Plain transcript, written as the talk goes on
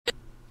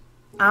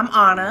I'm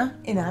Anna,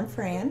 And I'm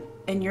Fran.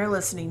 and you're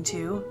listening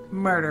to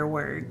Murder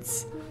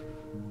Words.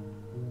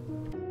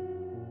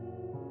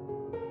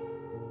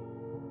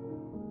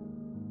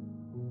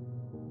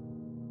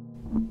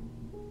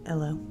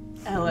 Hello.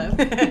 Hello.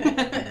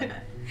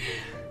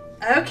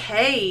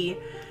 Okay,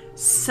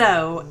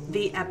 so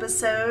the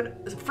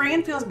episode,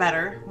 Fran feels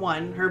better.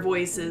 One, her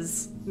voice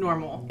is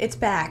normal. It's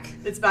back.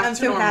 It's back I'm to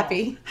so normal.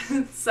 happy.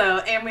 So,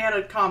 and we had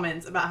a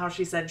comment about how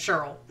she said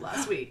Cheryl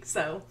last week,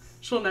 so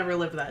she'll never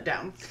live that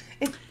down.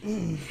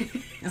 Okay.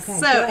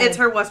 So, it's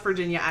her West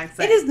Virginia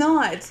accent. It is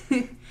not.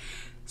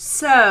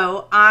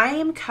 So, I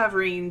am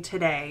covering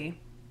today.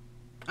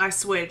 I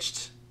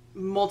switched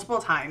multiple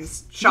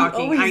times.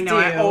 Shocking. always I know,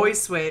 I do.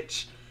 always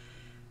switch.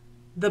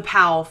 The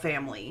Powell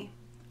family.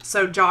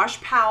 So,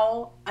 Josh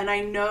Powell, and I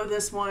know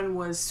this one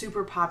was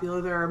super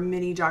popular. There are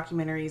many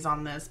documentaries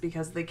on this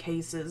because the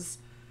case is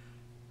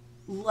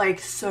like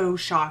so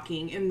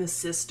shocking, and the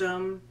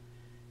system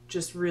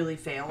just really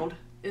failed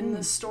in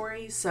this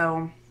story.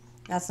 So,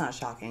 That's not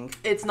shocking.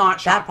 it's not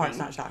shocking. That part's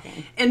not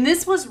shocking. And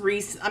this was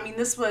recent. I mean,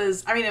 it's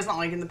not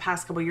like in the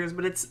past couple years,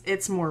 but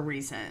it's more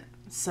recent.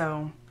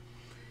 So,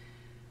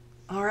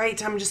 all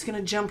right, I'm just going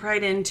to jump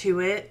right into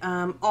it.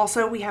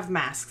 Also, we have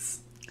masks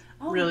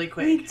really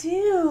quick. We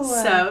do.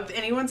 So, if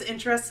anyone's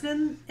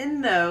interested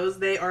in those,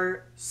 they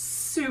are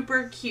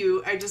super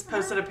cute. I just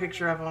posted a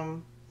picture of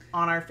them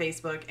on our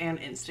Facebook and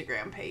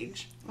Instagram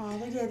page. Oh,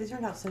 they did. They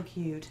turned out so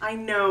cute. I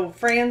know.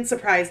 Fran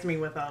surprised me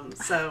with them.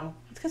 So,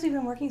 It's because we've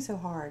been working so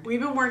hard. we've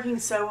been working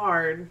so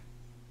hard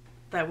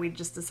that we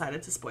just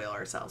decided to spoil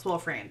ourselves. Well,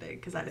 Fran did,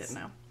 because I didn't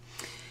know.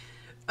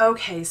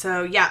 Okay,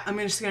 so yeah, I'm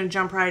just going to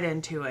jump right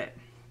into it.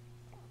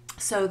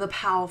 So the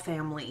Powell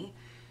family,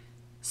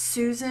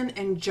 Susan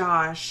and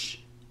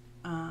Josh,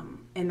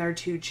 and their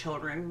two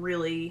children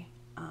really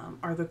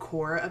are the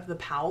core of the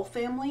Powell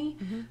family.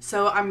 Mm-hmm.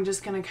 So I'm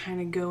just going to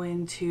kind of go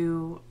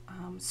into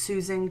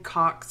Susan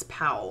Cox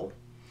Powell.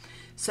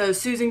 So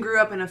Susan grew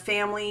up in a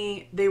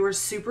family, they were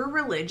super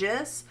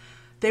religious.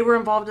 They were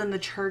involved in the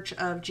Church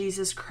of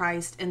Jesus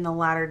Christ in the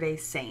Latter-day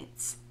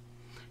Saints.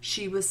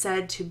 She was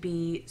said to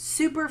be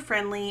super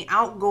friendly,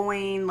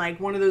 outgoing, like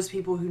one of those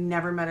people who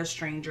never met a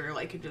stranger,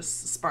 like could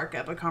just spark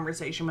up a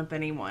conversation with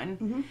anyone.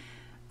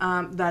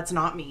 Mm-hmm. That's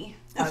not me,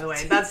 by the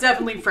way. That's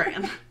definitely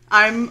Fran.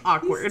 I'm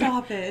awkward.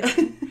 Stop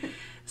it.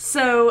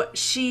 So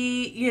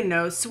she,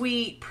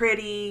 sweet,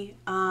 pretty.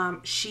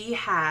 She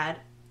had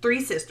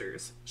 3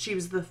 sisters. She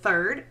was the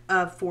third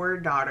of 4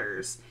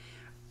 daughters.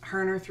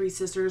 Her and her 3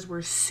 sisters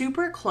were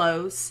super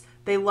close.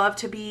 They loved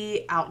to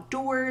be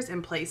outdoors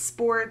and play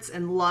sports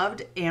and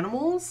loved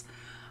animals.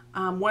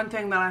 One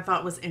thing that I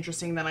thought was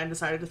interesting that I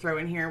decided to throw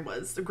in here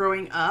was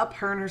growing up,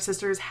 her and her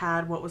sisters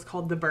had what was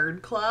called the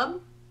Bird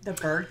Club. The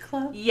Bird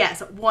Club?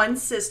 Yes, one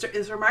sister,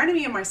 it reminded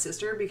me of my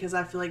sister because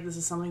I feel like this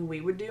is something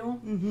we would do.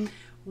 Mm-hmm.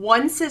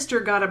 One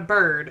sister got a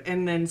bird,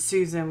 and then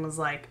Susan was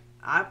like,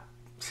 I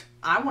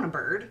want a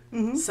bird.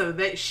 Mm-hmm. So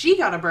that she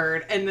got a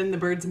bird, and then the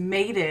birds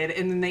mated,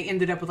 and then they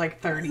ended up with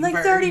like 30 birds.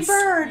 Like 30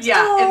 birds.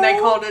 Yeah, and they Oh.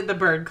 called it the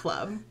Bird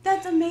Club.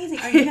 That's amazing.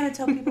 Are you going to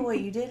tell people what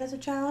you did as a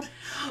child?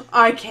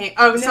 I can't.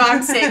 Oh, so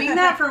I'm saving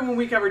that for when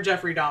we cover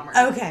Jeffrey Dahmer.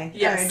 Okay.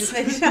 Yes. All right, just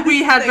making sure.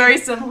 We had very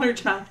similar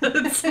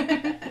childhoods.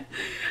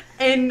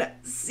 In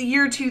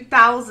year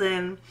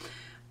 2000,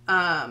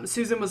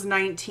 Susan was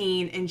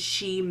 19, and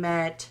she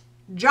met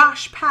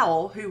Josh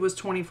Powell, who was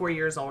 24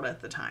 years old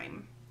at the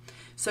time.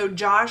 So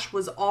Josh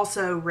was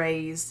also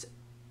raised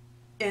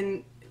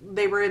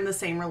they were in the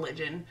same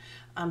religion.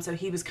 So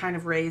he was kind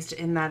of raised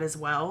in that as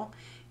well.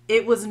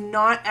 It was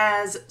not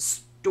as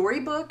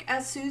storybook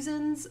as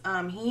Susan's.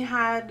 He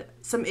had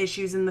some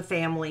issues in the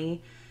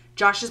family.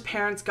 Josh's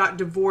parents got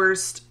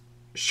divorced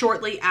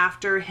shortly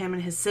after him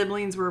and his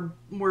siblings were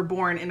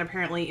born, and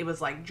apparently it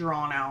was like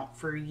drawn out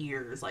for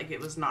years. Like it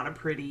was not a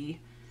pretty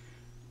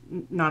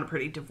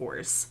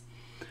divorce.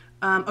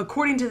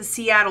 According to the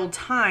Seattle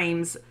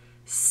Times,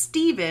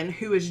 Stephen,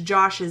 who is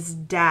Josh's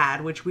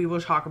dad, which we will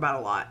talk about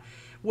a lot,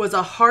 was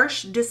a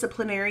harsh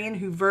disciplinarian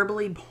who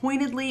verbally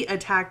pointedly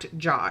attacked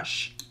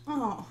Josh.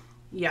 Oh.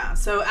 Yeah,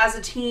 so as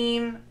a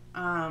teen,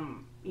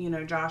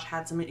 Josh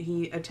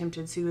he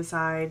attempted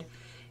suicide.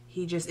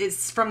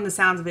 It's from the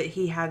sounds of it,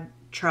 he had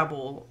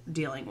trouble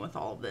dealing with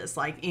all of this,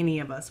 like any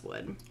of us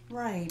would.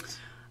 Right.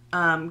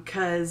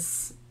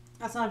 Because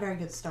That's not a very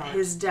good start.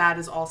 his dad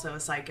is also a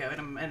psycho and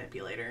a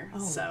manipulator. Oh,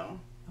 So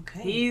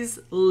okay. he's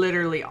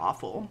literally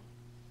awful.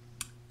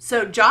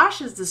 So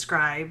Josh is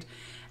described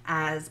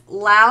as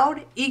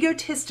loud,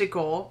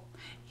 egotistical.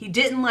 He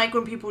didn't like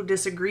when people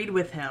disagreed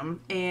with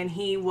him, and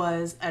he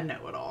was a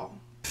know-it-all.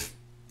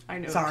 I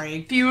know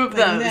a few of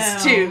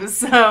those too.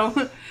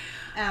 So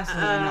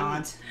Absolutely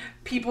not.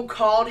 people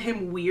called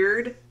him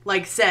weird,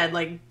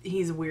 said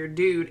he's a weird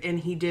dude, and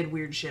he did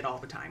weird shit all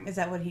the time. Is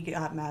that what he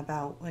got mad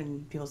about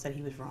when people said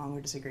he was wrong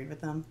or disagreed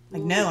with them?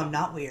 Like, no, I'm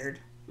not weird.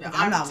 Like,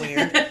 I'm not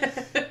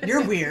weird.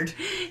 You're weird.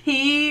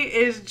 He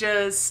is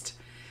just...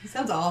 He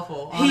sounds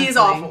awful. Honestly. He is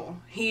awful.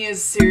 He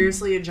is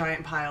seriously a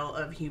giant pile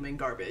of human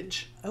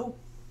garbage. Oh.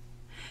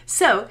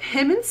 So,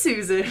 him and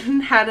Susan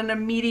had an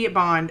immediate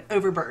bond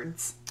over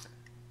birds.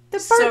 The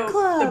bird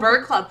club. The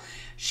bird club.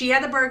 She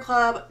had the bird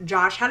club.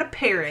 Josh had a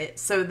parrot.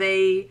 So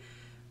they,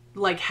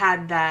 like,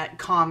 had that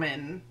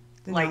common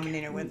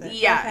denominator with it.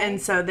 Yeah. Okay.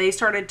 And so they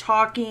started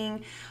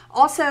talking.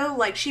 Also,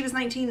 like, she was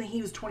 19 and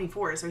he was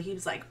 24. So he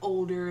was, like,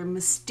 older and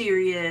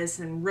mysterious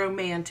and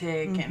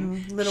romantic.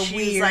 And little she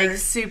weird. was, like,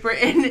 super,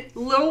 and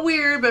little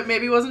weird, but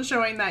maybe wasn't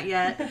showing that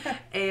yet.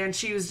 And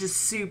she was just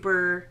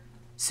super,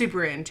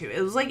 super into it.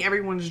 It was like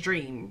everyone's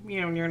dream,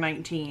 you know, when you're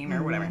 19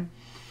 or whatever.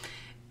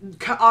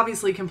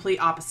 Obviously, complete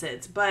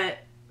opposites, but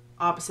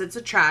opposites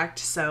attract.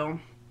 So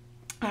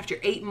after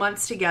 8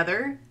 months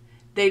together,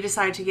 they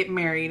decided to get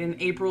married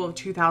in April of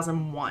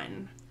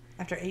 2001.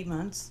 After 8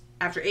 months?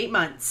 After 8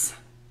 months.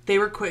 They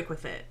were quick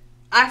with it.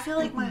 I feel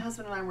like my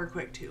husband and I were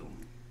quick too.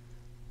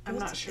 I'm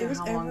not sure how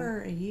long. It was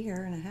over a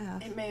year and a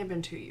half. It may have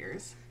been 2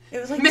 years. It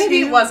was like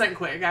maybe it wasn't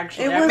quick,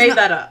 actually. I made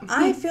that up.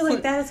 I feel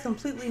like that is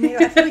completely new.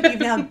 I feel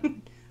like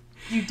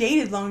you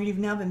dated longer, you've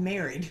now been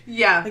married.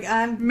 Yeah.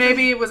 Like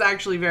maybe it was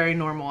actually very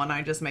normal and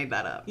I just made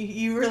that up.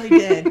 You really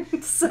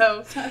did.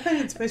 So I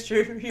think it's supposed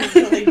to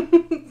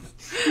really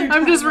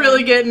I'm just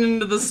really getting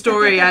into the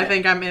story. I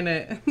think I'm in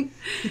it.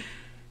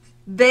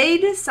 They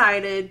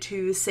decided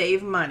to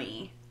save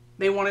money.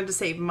 They wanted to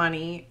save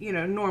money, you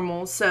know,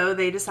 normal. So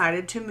they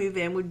decided to move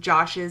in with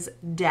Josh's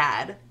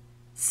dad,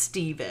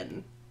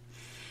 Steven.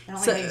 I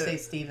don't like how you say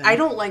Steven. I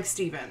don't like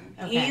Steven.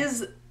 Okay.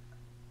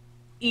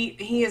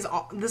 He is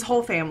this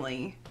whole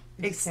family.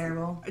 It's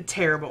terrible.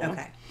 Terrible.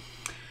 Okay.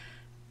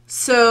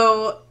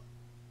 So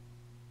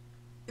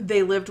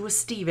they lived with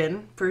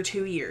Steven for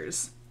 2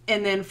 years.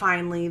 And then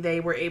finally they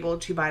were able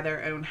to buy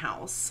their own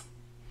house.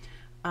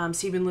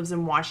 Steven lives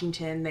in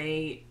Washington.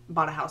 They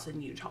bought a house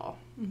in Utah.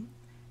 Mm-hmm.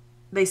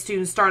 They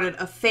soon started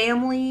a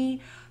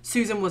family.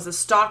 Susan was a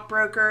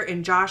stockbroker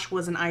and Josh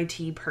was an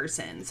IT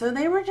person. So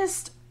they were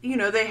just, you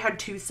know, they had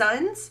 2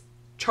 sons,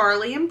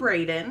 Charlie and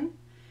Braden.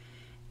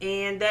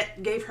 And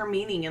that gave her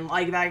meaning, and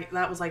like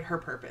that was like her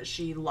purpose.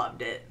 She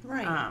loved it.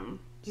 Right.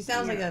 She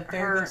sounds like a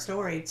very good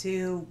story.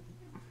 2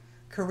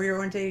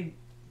 career-oriented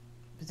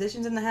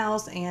positions in the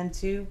house and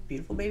 2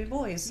 beautiful baby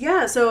boys.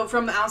 Yeah, so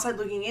from the outside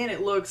looking in,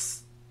 it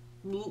looks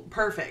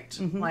perfect.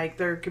 Mm-hmm. Like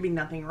there could be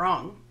nothing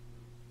wrong.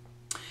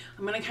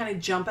 I'm going to kind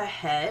of jump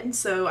ahead,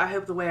 so I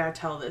hope the way I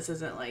tell this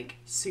isn't like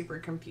super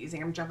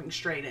confusing. I'm jumping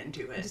straight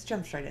into it. Just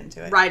jump straight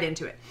into it. Right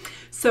into it.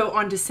 So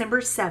on December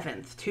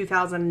 7th,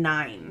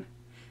 2009,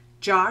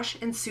 Josh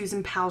and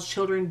Susan Powell's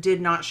children did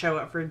not show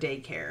up for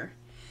daycare.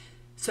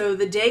 So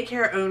the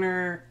daycare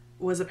owner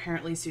was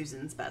apparently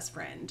Susan's best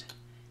friend.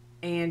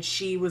 And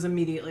she was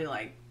immediately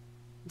like,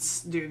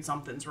 dude,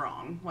 something's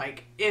wrong.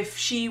 Like, if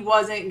she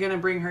wasn't going to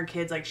bring her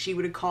kids, like, she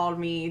would have called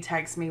me,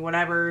 text me,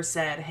 whatever,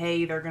 said,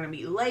 hey, they're going to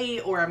be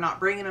late, or I'm not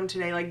bringing them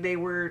today. Like, they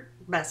were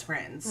best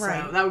friends.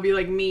 Right. So that would be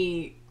like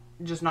me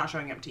just not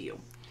showing up to you.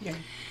 Yeah.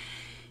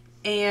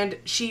 And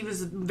she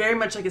was very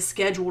much like a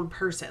scheduled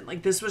person.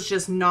 Like, this was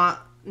just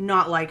not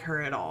like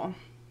her at all.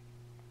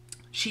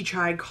 She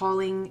tried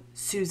calling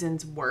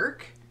Susan's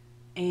work,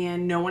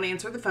 and no one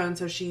answered the phone,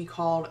 so she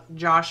called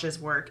Josh's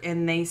work,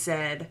 and they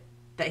said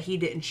that he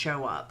didn't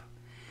show up.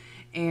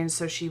 And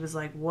so she was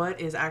like, what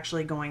is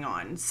actually going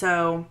on?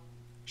 So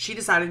she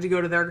decided to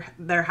go to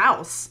their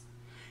house.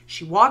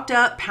 She walked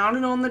up,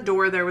 pounded on the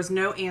door. There was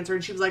no answer.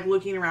 And she was like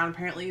looking around.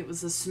 Apparently it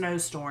was a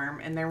snowstorm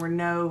and there were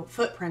no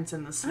footprints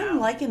in the snow. I'm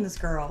liking this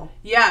girl.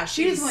 Yeah,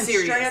 she was just went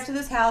serious. straight up to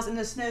this house in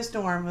the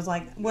snowstorm. Was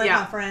like, where's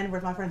my friend?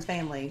 Where's my friend's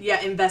family?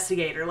 Yeah,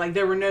 investigator. Like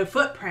there were no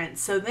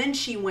footprints. So then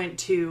she went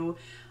to...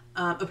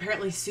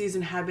 apparently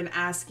Susan had been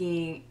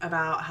asking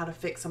about how to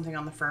fix something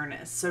on the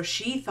furnace. So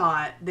she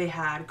thought they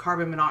had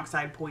carbon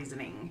monoxide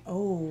poisoning.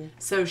 Oh.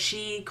 So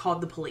she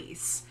called the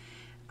police.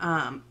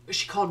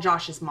 She called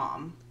Josh's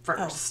mom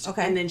first. Oh,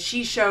 okay. And then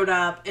she showed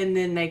up and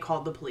then they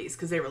called the police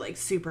because they were like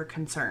super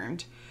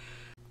concerned.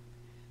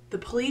 The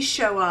police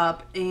show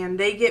up and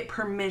they get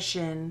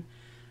permission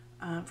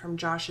from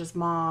Josh's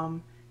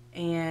mom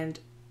and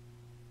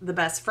the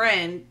best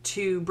friend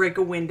to break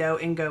a window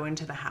and go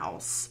into the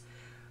house.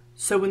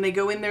 So when they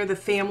go in there, the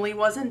family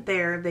wasn't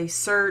there. They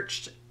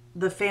searched.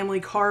 The family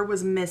car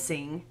was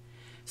missing.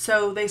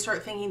 So they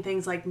start thinking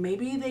things like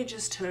maybe they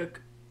just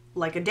took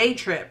like a day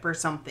trip or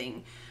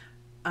something.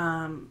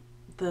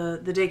 The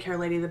daycare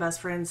lady, the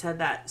best friend, said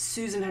that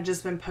Susan had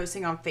just been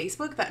posting on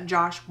Facebook that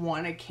Josh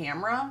won a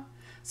camera.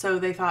 So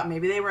they thought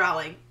maybe they were out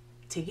like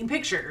taking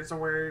pictures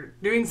or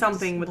doing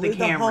something with the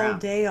camera. The whole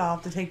day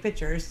off to take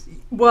pictures.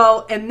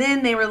 Well, and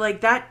then they were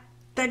like, that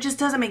just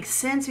doesn't make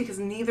sense because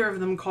neither of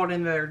them called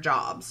in their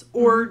jobs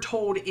or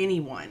told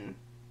anyone.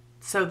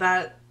 So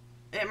that,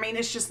 I mean,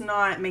 it's just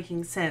not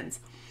making sense.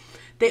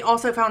 They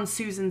also found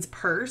Susan's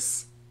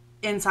purse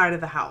inside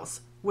of the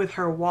house with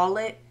her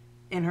wallet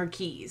and her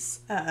keys.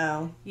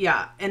 Uh-oh.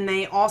 Yeah. And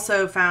they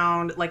also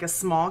found like a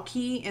small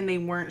key and they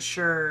weren't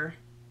sure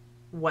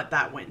what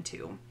that went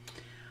to.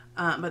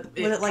 But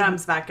it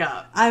comes back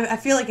up. I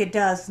feel like it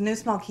does. No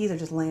small keys are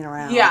just laying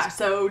around. Yeah,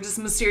 so just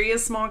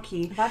mysterious small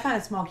key. If I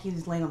find a small key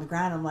just laying on the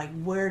ground, I'm like,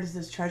 where does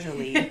this treasure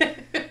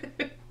lead?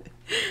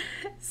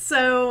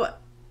 So,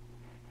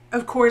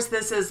 of course,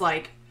 this is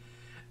like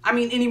I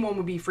mean, anyone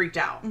would be freaked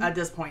out at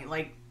this point.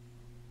 Like,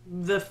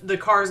 the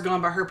car's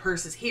gone, but her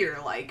purse is here.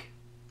 Like,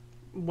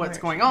 what's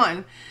going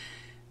on?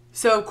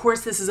 So, of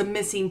course, this is a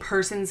missing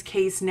persons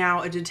case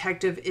now. A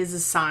detective is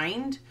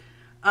assigned.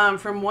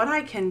 From what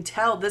I can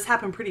tell, this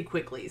happened pretty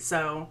quickly.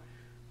 So,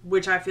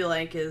 which I feel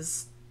like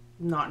is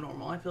not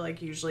normal. I feel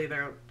like usually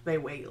they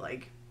wait,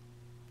 like,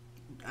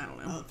 I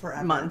don't know,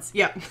 forever. Months.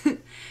 Yeah.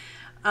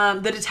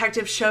 The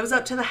detective shows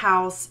up to the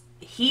house.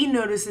 He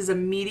notices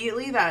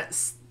immediately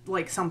that's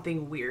like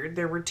something weird.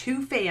 There were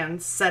 2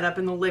 fans set up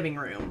in the living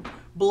room,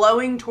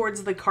 blowing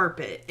towards the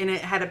carpet, and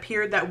it had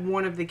appeared that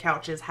one of the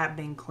couches had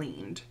been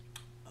cleaned.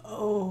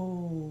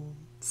 Oh.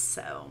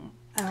 So.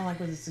 I don't like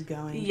where this is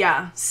going.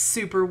 Yeah,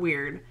 super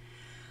weird.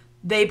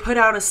 They put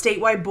out a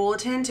statewide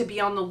bulletin to be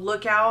on the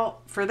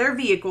lookout for their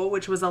vehicle,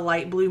 which was a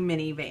light blue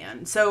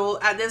minivan. So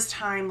at this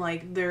time,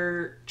 like,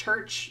 their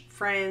church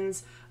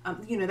friends,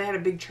 you know, they had a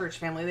big church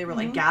family. They were,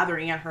 like,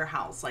 gathering at her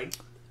house, like,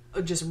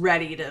 just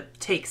ready to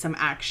take some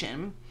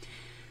action.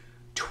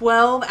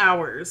 12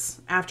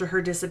 hours after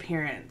her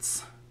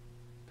disappearance.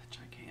 Bitch,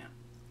 I can't.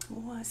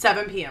 What?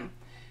 7 p.m.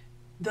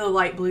 The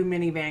light blue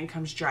minivan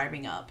comes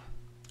driving up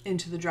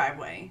into the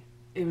driveway.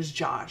 It was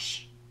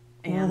Josh.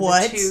 And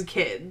the 2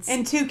 kids.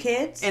 And 2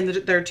 kids? And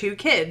their 2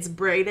 kids,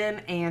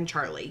 Braden and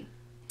Charlie.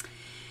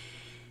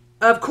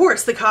 Of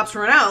course, the cops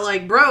run out,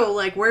 like, bro,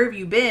 like, where have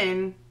you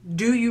been?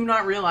 Do you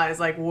not realize,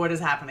 like, what is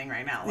happening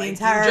right now? Like, you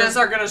just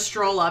are going to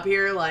stroll up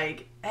here,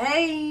 like,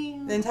 hey,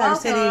 the entire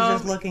city is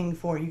just looking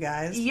for you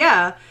guys.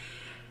 Yeah.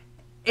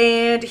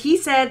 And he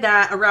said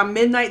that around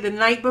midnight the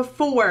night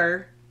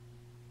before,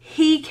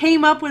 he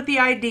came up with the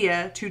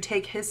idea to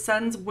take his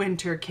son's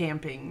winter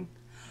camping.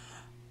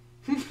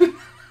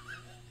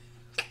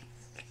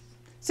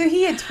 So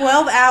he had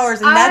 12 hours,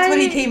 and that's what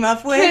he came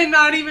up with? I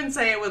cannot even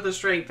say it with a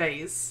straight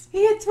face.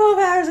 He had 12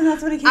 hours, and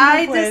that's what he came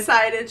up with? I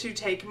decided to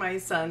take my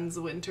son's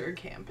winter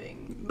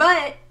camping.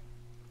 But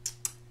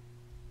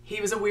he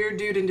was a weird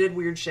dude and did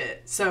weird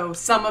shit. So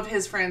some of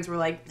his friends were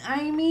like,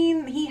 I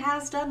mean, he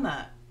has done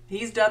that.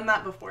 He's done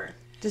that before.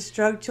 Just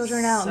drug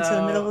children out into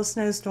the middle of a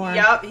snowstorm.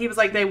 Yep, he was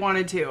like, they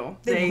wanted to.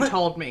 They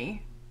told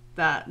me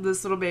that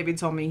this little baby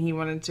told me he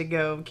wanted to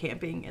go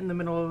camping in the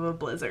middle of a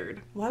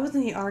blizzard. Why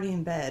wasn't he already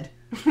in bed?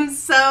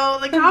 So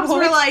the cops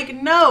were like,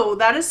 no,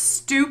 that is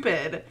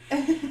stupid.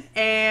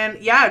 And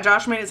yeah,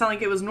 Josh made it sound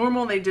like it was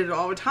normal. They did it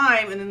all the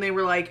time. And then they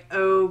were like,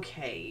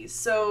 okay,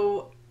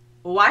 so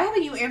why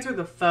haven't you answered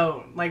the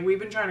phone? Like, we've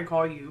been trying to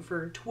call you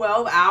for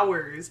 12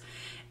 hours.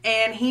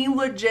 And he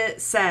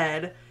legit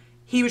said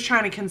he was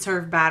trying to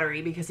conserve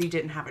battery because he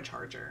didn't have a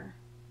charger.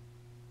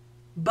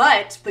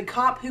 But the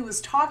cop who was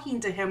talking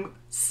to him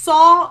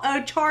saw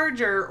a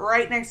charger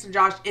right next to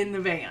Josh in the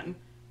van.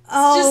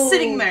 Oh, just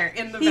sitting there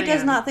in the van. He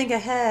does not think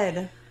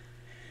ahead.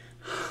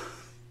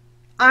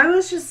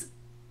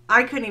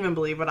 I couldn't even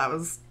believe what I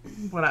was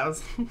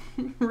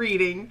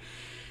reading.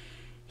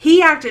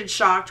 He acted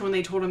shocked when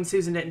they told him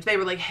Susan didn't. They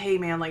were like, hey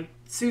man, like,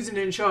 Susan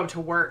didn't show up to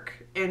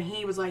work. And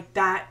he was like,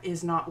 that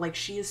is not, like,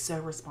 she is so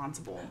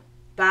responsible.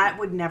 That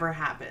would never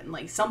happen.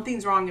 Like,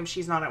 something's wrong if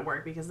she's not at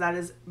work, because that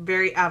is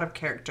very out of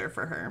character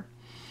for her.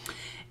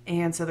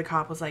 And so the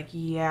cop was like,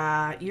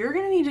 yeah, you're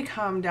going to need to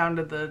come down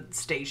to the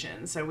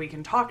station so we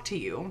can talk to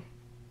you.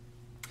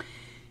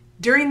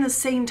 During the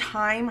same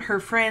time, her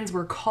friends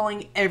were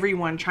calling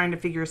everyone trying to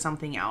figure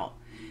something out.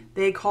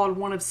 They called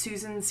one of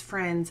Susan's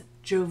friends,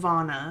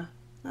 Giovanna.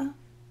 Huh?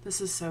 This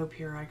is so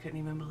pure, I couldn't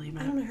even believe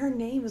it. I don't know, her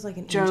name was like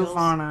an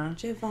Giovanna.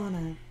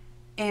 Giovanna.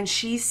 And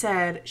she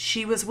said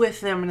she was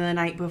with them the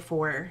night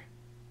before.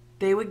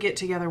 They would get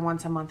together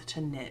once a month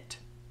to knit.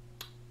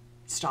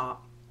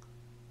 Stop.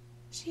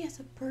 She has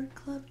a bird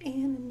club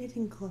and a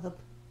knitting club.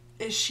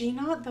 Is she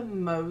not the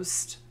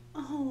most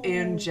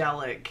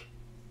angelic?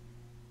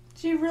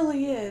 She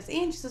really is.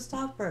 And she's a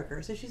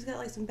stockbroker, so she's got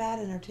like some bad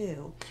in her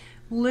too.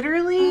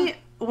 Literally,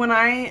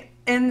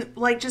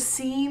 just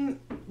seeing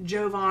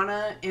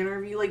Giovanna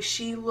interview, like,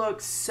 she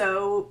looks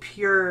so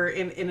pure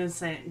and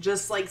innocent.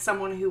 Just like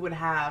someone who would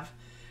have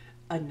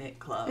a knit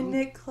club. A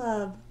knit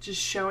club.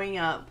 Just showing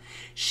up.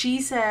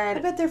 She said,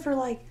 I bet they're for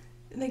like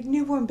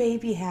newborn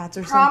baby hats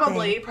or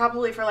something.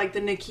 Probably for like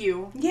the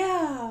NICU.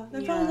 Yeah,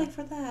 they're probably like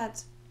for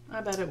that.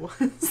 I bet it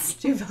was.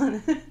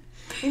 Giovanna.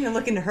 I'm gonna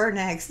look into her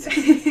next.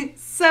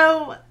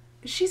 So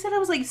she said it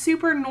was like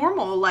super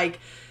normal. Like,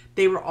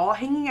 they were all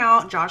hanging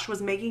out. Josh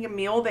was making a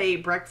meal. They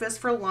ate breakfast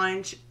for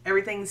lunch.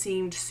 Everything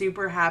seemed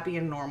super happy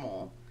and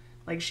normal.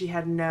 Like, she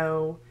had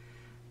no,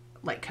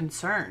 like,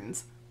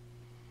 concerns.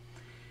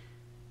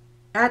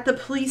 At the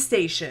police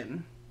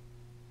station,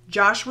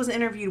 Josh was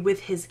interviewed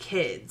with his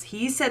kids.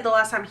 He said the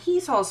last time he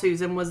saw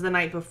Susan was the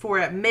night before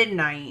at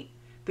midnight.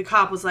 The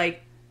cop was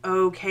like,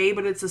 okay,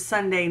 but it's a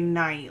Sunday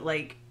night.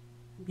 Like,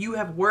 you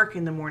have work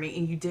in the morning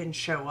and you didn't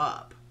show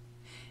up.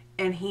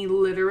 And he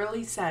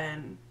literally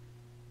said,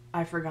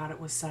 I forgot it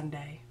was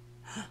Sunday.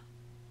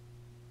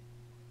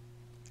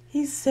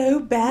 He's so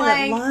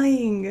bad at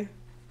lying.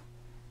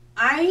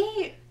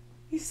 I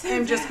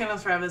am just going to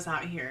throw this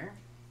out here.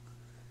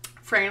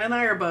 Fran and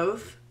I are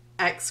both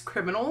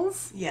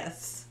ex-criminals.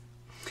 Yes.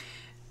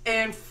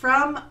 And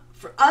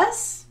for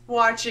us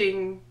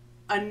watching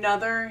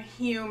another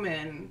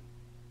human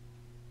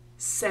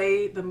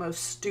say the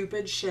most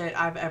stupid shit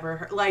I've ever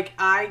heard. Like,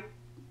 my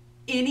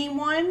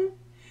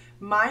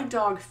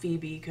dog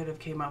Phoebe could have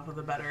came up with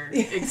a better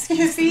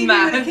excuse Phoebe than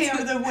that. would have came up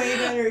with a way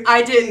better excuse.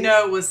 I didn't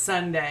know it was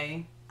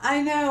Sunday.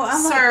 I know.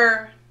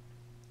 Sir.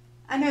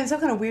 I know, in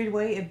some kind of weird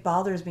way, it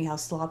bothers me how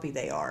sloppy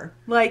they are.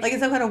 Like in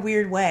some kind of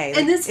weird way.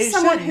 And this is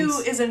someone shouldn't. who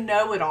is a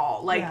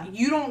know-it-all. Like,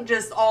 you don't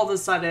just all of a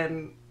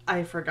sudden,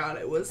 I forgot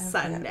it was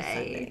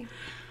Sunday.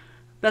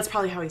 That's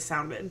probably how he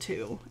sounded,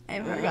 too.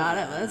 I forgot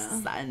it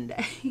was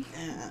Sunday.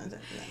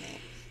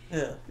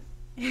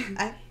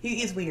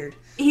 He is weird.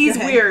 He's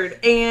weird,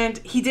 and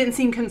he didn't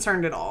seem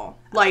concerned at all.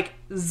 Like,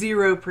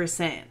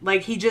 0%.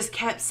 Like, he just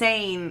kept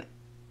saying,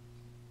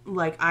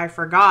 like, I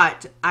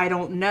forgot, I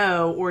don't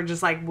know, or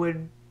just, like,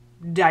 would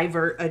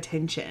divert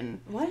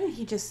attention. Why didn't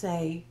he just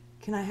say,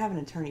 can I have an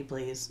attorney,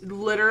 please?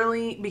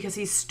 Literally, because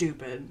he's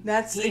stupid.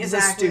 He is a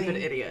stupid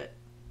idiot.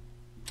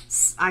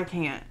 I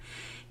can't.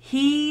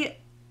 He,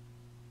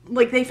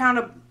 like,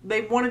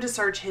 they wanted to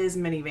search his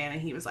minivan, and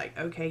he was like,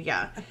 okay,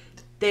 yeah.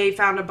 They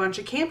found a bunch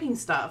of camping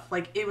stuff.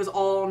 Like, it was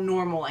all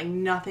normal. Like,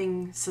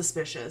 nothing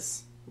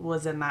suspicious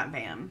was in that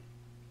van.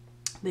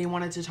 They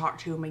wanted to talk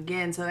to him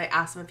again, so they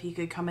asked him if he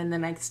could come in the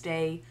next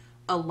day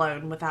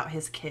alone without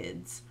his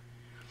kids.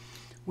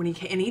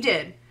 And he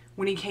did.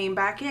 When he came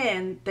back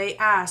in, they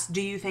asked,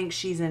 do you think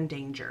she's in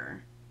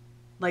danger?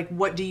 Like,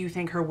 what do you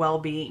think her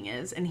well-being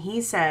is? And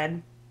he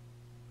said,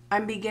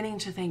 I'm beginning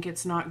to think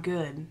it's not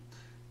good.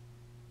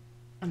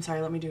 I'm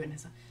sorry, let me do it in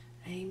his...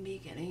 I'm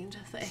beginning to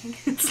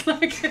think it's not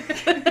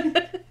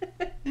good.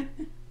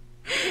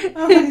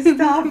 Oh,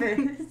 stop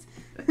it.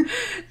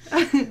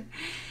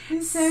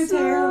 It's so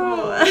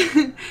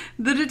terrible.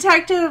 The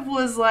detective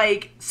was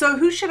like, so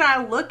who should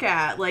I look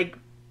at, like,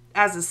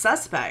 as a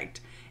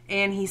suspect?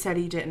 And he said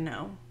he didn't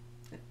know.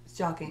 It's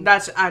shocking.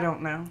 I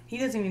don't know. He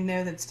doesn't even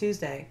know that it's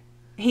Tuesday.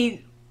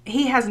 He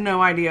has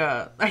no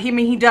idea. I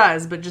mean, he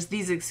does, but just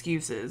these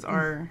excuses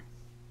are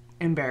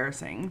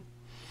embarrassing.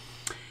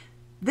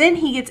 Then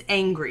he gets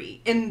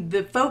angry, and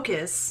the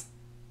focus,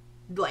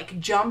 like,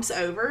 jumps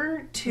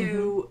over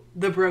to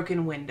the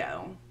broken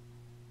window.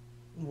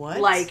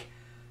 What? Like,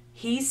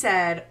 he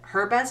said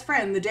her best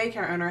friend, the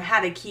daycare owner,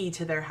 had a key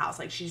to their house.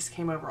 Like, she just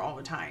came over all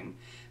the time.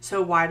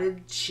 So why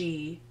did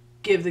she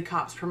give the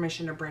cops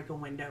permission to break a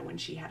window when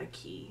she had a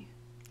key?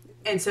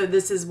 And so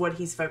this is what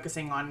he's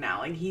focusing on now.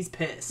 Like, he's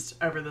pissed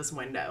over this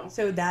window.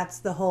 So that's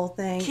the whole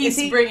thing.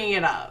 Keeps bringing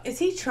it up. Is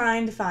he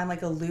trying to find,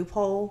 like, a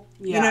loophole?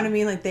 Yeah. You know what I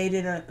mean? Like, they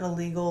did an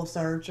illegal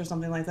search or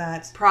something like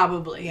that?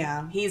 Probably.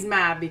 Yeah. He's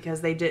mad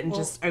because they didn't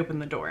just open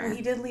the door. Well,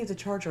 he did leave the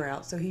charger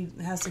out, so he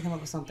has to come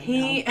up with something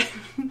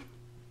now.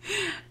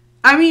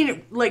 I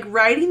mean, like,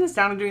 writing this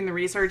down and doing the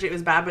research, it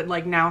was bad, but,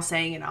 like, now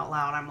saying it out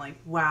loud, I'm like,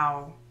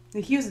 wow.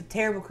 Like, he was a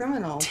terrible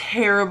criminal.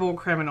 Terrible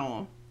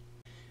criminal.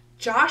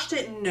 Josh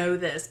didn't know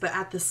this, but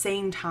at the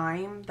same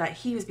time that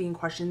he was being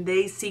questioned,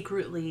 they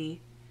secretly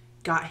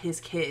got his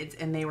kids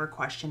and they were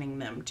questioning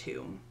them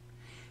too.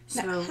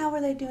 So now, how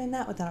are they doing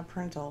that without a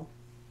parental?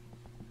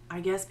 I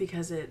guess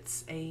because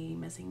it's a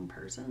missing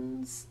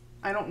persons.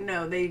 I don't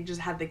know. They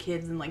just had the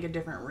kids in, like, a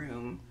different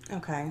room.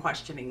 Okay.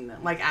 Questioning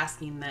them, like,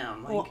 asking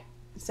them. Like, well,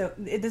 so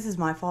this is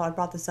my fault. I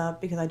brought this up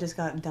because I just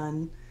got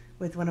done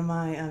with one of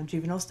my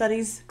juvenile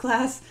studies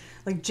class.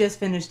 Like, just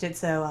finished it,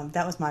 so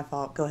that was my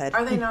fault. Go ahead.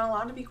 Are they not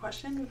allowed to be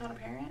questioned without a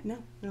parent? No,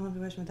 they don't have to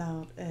be questioned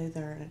without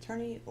either an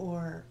attorney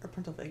or a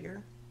parental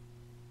figure.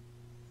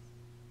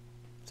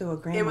 So a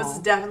grandma. It was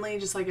definitely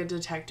just like a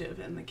detective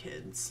and the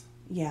kids.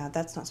 Yeah,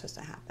 that's not supposed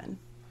to happen.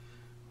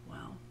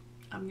 Well,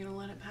 I'm going to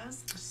let it pass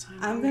this time.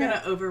 I'm going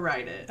to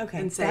override it. Okay,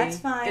 and say that's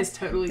fine. It's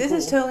totally This cool.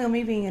 is totally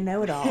me being a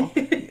know-it-all.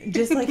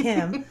 Just like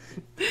him.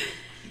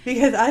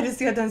 Because I just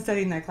got done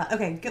studying that class.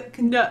 Okay,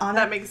 no,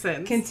 that makes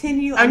sense.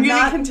 Continue. I'm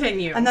going to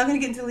continue. I'm not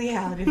going to get into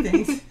legality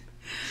things.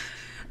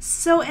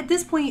 So at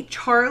this point,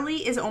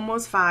 Charlie is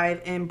almost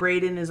 5 and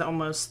Brayden is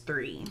almost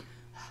 3.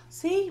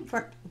 See?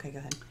 Okay, go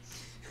ahead.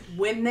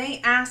 When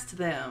they asked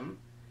them,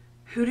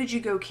 who did you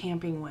go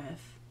camping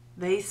with?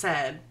 They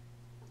said,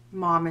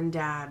 Mom and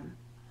Dad.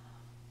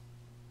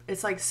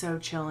 It's, like, so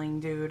chilling,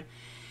 dude.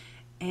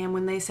 And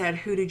when they said,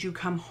 who did you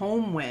come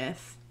home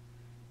with?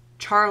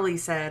 Charlie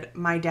said,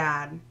 my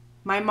dad.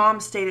 My mom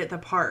stayed at the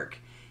park.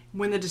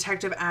 When the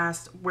detective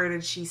asked, where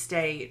did she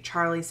stay?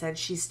 Charlie said,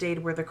 she stayed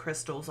where the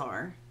crystals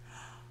are.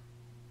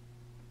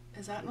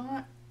 Is that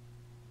not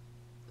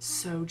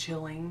so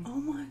chilling? Oh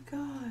my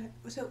God.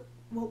 So,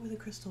 what were the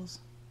crystals?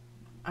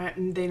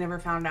 They never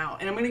found out.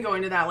 And I'm going to go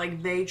into that.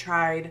 Like, they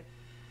tried,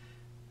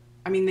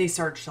 I mean, they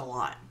searched a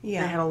lot.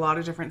 Yeah. They had a lot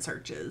of different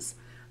searches.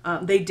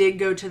 They did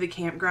go to the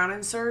campground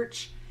and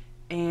search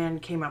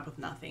and came up with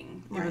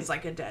nothing. It was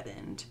like a dead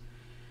end.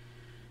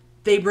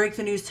 They break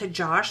the news to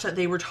Josh that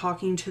they were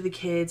talking to the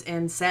kids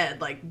and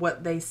said, like,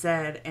 what they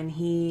said. And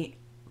he,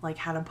 like,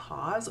 had a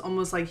pause.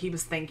 Almost like he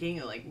was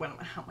thinking, like,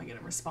 how am I going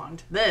to respond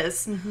to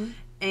this? Mm-hmm.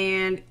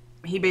 And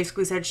he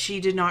basically said, she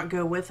did not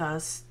go with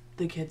us.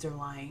 The kids are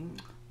lying.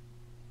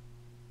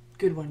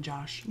 Good one,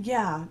 Josh.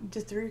 Yeah,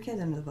 just threw your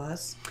kids under the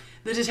bus.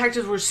 The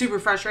detectives were super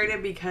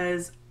frustrated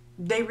because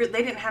they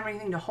didn't have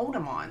anything to hold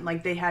him on.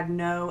 Like, they had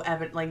no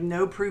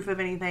no proof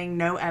of anything,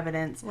 no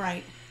evidence.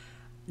 Right.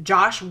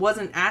 Josh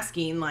wasn't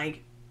asking,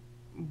 like,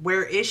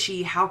 where is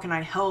she? How can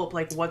I help?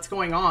 Like, what's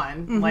going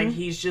on? Mm-hmm. Like,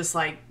 he's just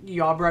like,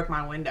 y'all broke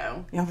my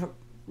window.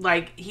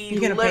 Like, he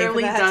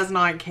literally does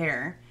not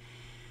care.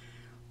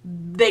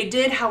 They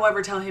did,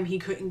 however, tell him he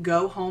couldn't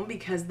go home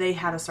because they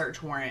had a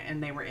search warrant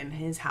and they were in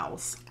his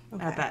house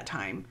at that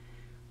time.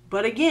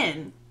 But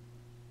again,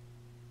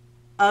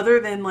 other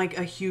than, like,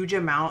 a huge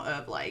amount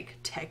of, like,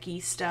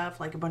 techie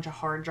stuff, like a bunch of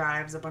hard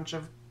drives, a bunch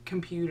of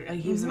computer, like,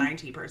 he was an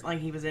IT person, like,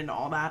 he was into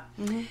all that.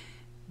 Mm-hmm.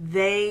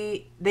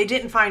 They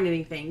didn't find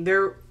anything.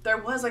 There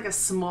was, like, a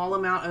small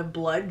amount of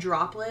blood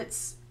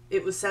droplets.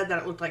 It was said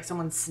that it looked like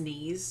someone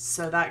sneezed,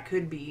 so that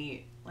could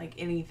be, like,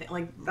 anything.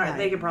 Like,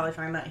 they could probably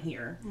find that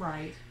here.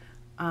 Right.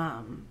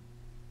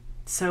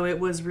 So it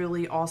was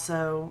really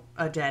also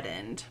a dead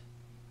end.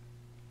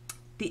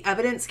 The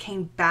evidence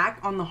came back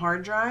on the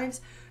hard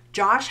drives.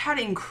 Josh had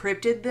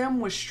encrypted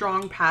them with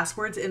strong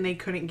passwords, and they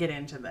couldn't get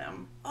into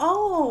them.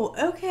 Oh,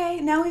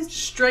 okay. Now he's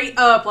straight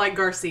up like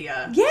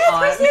Garcia. Yes,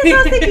 Garcia's what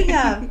I was thinking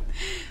of.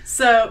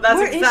 So that's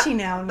where is she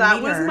now?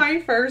 That was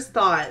my first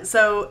thought.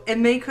 So,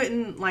 and they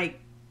couldn't, like,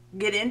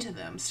 get into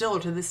them. Still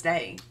to this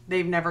day,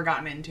 they've never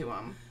gotten into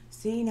them.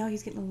 See, now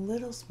he's getting a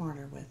little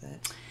smarter with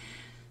it.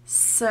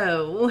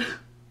 So,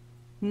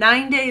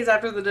 9 days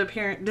after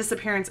the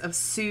disappearance of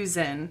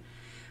Susan,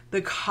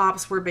 the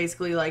cops were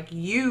basically like,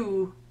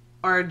 you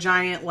are a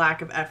giant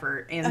lack of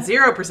effort and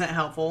 0%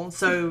 helpful.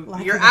 So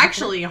you're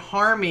actually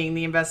harming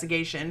the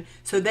investigation.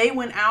 So they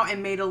went out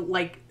and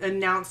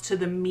announced to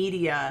the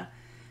media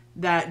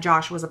that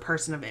Josh was a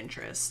person of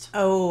interest.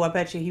 Oh, I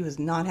bet you he was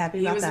not happy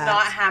about that. He was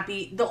not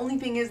happy. The only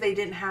thing is they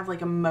didn't have,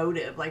 like, a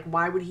motive. Like,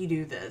 why would he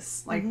do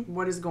this? Like,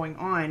 what is going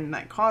on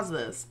that caused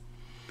this?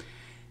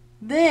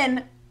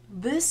 Then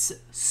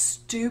this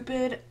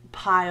stupid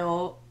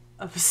pile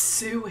of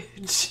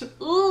sewage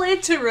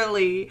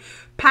literally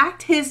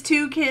packed his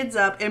 2 kids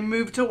up and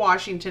moved to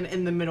Washington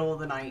in the middle of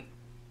the night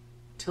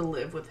to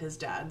live with his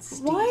dad,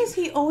 Steve. Why is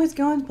he always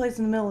going to place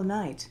in the middle of the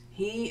night?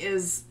 He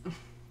is...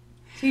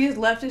 He just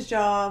left his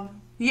job.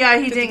 Yeah,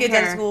 he didn't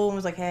care. Out of school and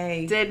was like,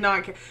 hey. Did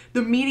not care.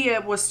 The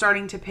media was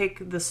starting to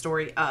pick the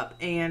story up,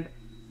 and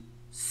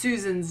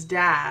Susan's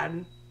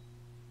dad...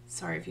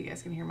 Sorry if you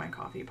guys can hear my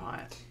coffee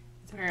pot.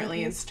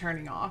 Apparently it's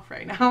turning off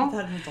right now. I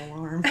thought it was an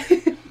alarm.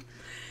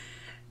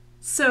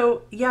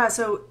 So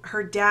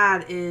her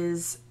dad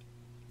is,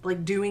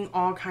 like, doing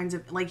all kinds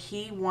of, like,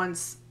 he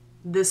wants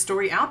this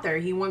story out there.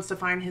 He wants to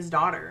find his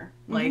daughter.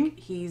 Like,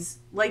 he's,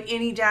 like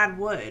any dad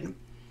would.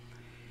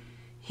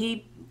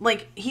 He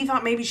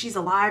thought maybe she's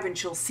alive and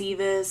she'll see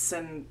this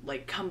and,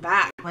 like, come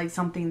back. Like,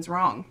 something's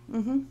wrong.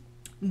 Mm-hmm.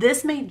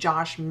 This made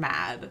Josh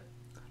mad.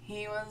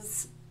 He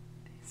was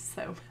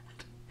so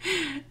mad.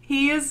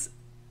 He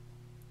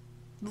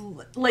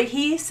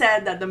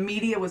said that the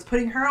media was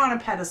putting her on a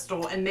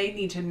pedestal and they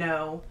need to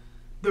know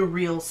the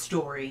real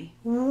story.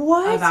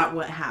 What? About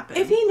what happened.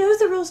 If he knows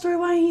the real story,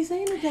 why ain't he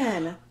saying it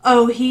then?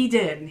 Oh, he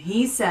did.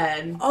 He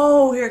said...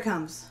 Oh, here it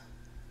comes.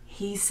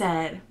 He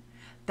said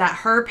that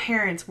her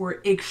parents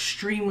were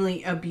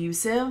extremely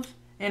abusive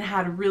and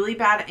had really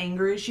bad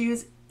anger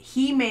issues.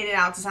 He made it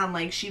out to sound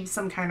like she was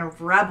some kind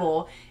of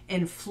rebel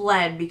and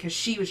fled because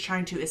she was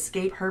trying to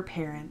escape her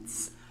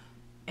parents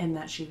and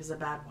that she was a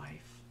bad wife.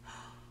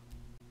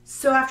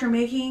 So after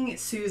making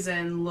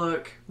Susan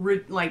look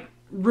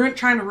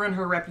trying to ruin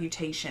her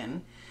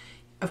reputation,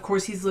 of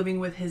course he's living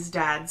with his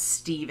dad,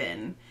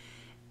 Steven,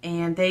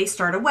 and they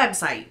start a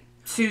website,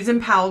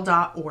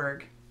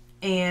 susanpowell.org,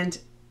 and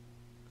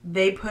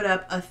they put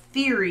up a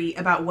theory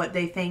about what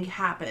they think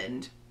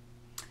happened,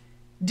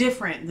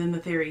 different than the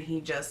theory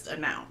he just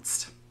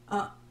announced.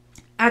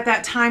 At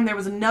that time, there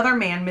was another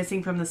man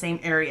missing from the same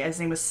area. His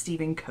name was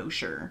Stephen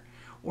Kosher,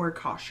 or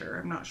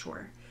Kosher, I'm not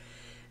sure.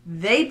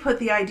 They put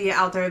the idea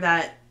out there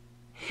that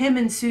him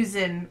and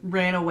Susan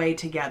ran away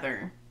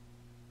together.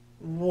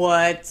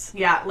 What?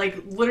 Yeah,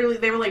 like, literally,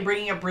 they were, like,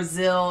 bringing up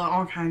Brazil and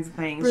all kinds of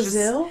things.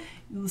 Brazil?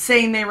 Just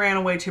saying they ran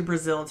away to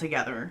Brazil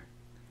together.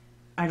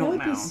 I don't know.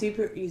 That would be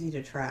super easy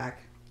to track.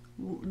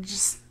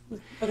 Just...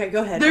 Okay,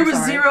 go ahead. There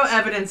was zero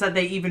evidence that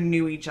they even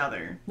knew each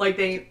other. Like,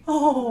 they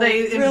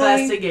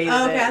investigated it.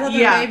 Okay, I thought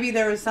maybe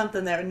there was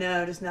something there.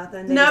 No, just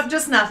nothing. Nope,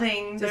 just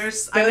nothing.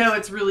 I know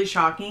it's really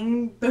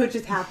shocking. But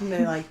just happened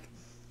to, like,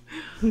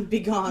 be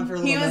gone for a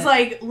little bit. He was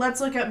like, let's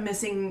look up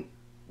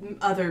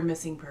other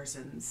missing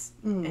persons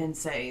and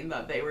say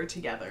that they were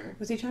together.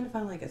 Was he trying to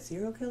find, like, a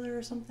serial killer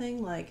or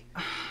something? Like,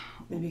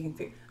 maybe you can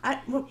figure...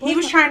 He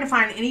was trying to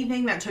find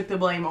anything that took the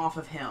blame off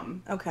of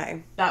him.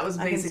 Okay. That was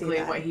basically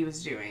what he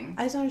was doing.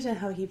 I just don't understand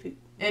how he...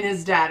 And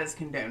his dad is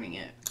condoning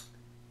it.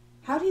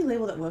 How do you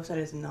label that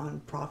website as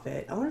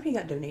non-profit? I wonder if he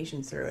got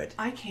donations through it.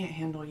 I can't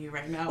handle you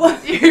right now.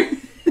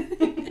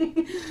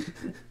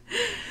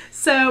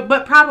 So,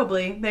 but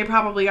they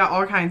probably got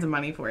all kinds of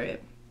money for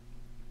it.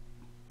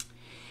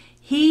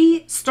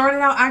 He started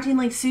out acting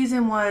like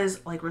Susan was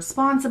like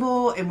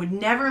responsible and would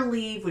never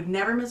leave, would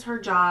never miss her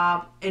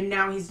job, and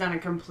now he's done a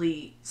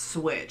complete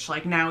switch.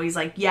 Like now he's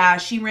like, yeah,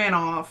 she ran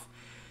off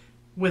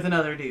with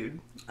another dude,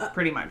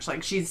 pretty much.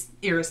 Like she's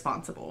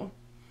irresponsible.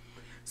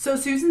 So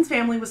Susan's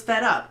family was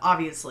fed up,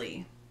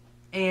 obviously.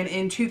 And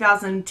in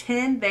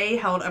 2010, they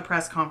held a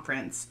press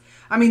conference.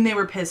 I mean, they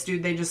were pissed,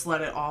 dude. They just let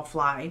it all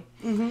fly.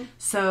 Mm-hmm.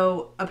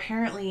 So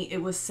apparently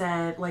it was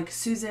said, like,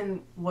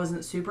 Susan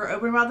wasn't super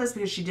open about this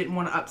because she didn't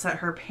want to upset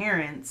her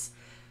parents.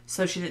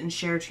 So she didn't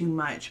share too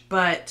much.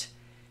 But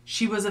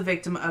she was a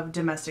victim of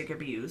domestic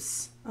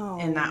abuse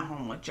in that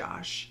home with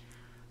Josh.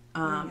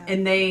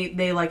 And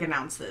they like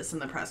announced this in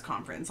the press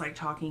conference, like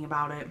talking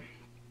about it.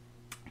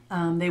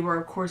 They were,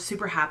 of course,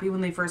 super happy when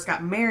they first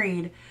got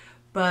married.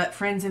 But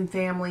friends and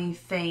family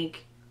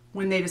think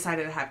when they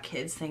decided to have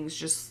kids, things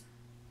just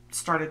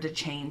started to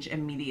change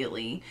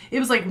immediately. It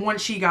was like once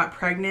she got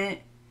pregnant,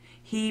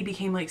 he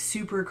became like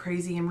super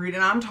crazy and rude.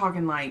 And I'm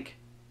talking like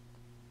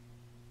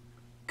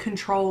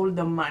controlled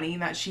the money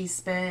that she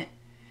spent.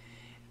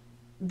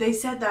 They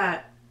said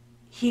that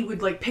he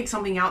would like pick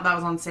something out that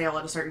was on sale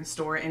at a certain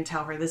store and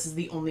tell her this is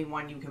the only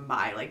one you can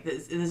buy. Like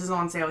this is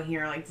on sale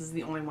here. Like this is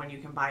the only one you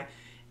can buy.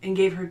 And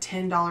gave her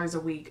 $10 a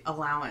week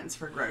allowance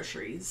for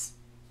groceries.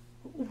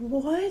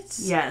 What?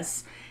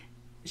 Yes.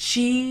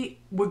 She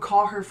would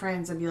call her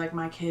friends and be like,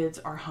 my kids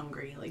are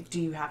hungry. Like,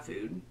 do you have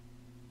food?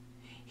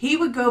 He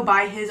would go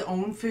buy his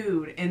own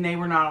food and they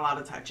were not allowed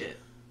to touch it.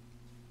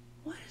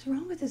 What is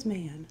wrong with this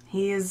man?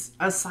 He is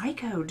a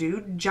psycho,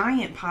 dude.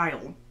 Giant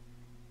pile.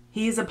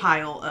 He is a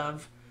pile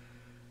of...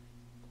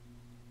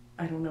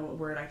 I don't know what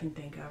word I can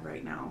think of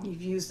right now.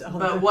 You've used all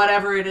but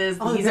whatever it is,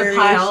 all he's a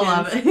pile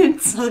of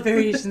it. All the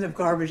variations of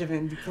garbage have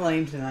been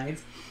claimed tonight.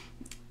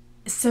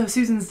 So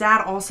Susan's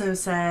dad also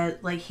said,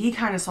 like, he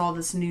kind of saw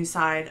this new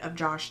side of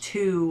Josh,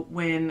 too,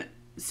 when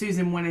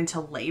Susan went into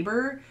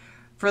labor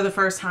for the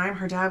first time.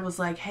 Her dad was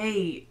like,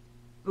 hey,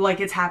 like,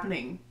 it's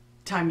happening.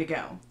 Time to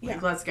go.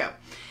 Like, let's go.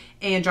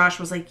 And Josh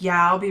was like,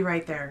 yeah, I'll be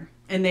right there.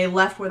 And they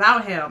left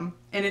without him.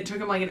 And it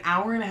took him, like, an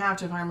hour and a half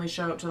to finally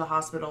show up to the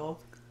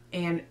hospital.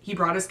 And he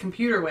brought his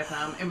computer with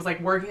him and was, like,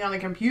 working on the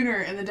computer.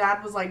 And the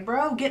dad was like,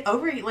 bro, get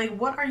over it. Like,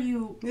 what are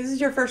you... This is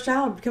your first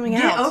child coming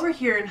out. Get over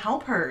here and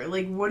help her.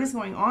 Like, what is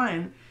going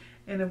on?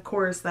 And, of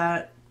course,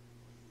 that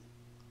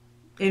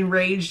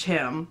enraged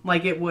him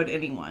like it would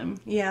anyone.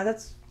 Yeah,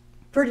 that's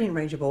pretty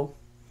enrageable.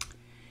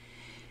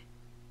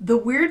 The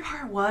weird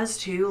part was,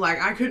 too, like,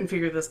 I couldn't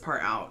figure this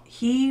part out.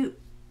 He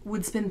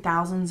would spend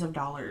thousands of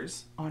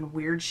dollars on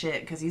weird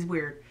shit because he's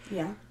weird.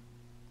 Yeah.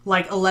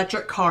 Like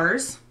electric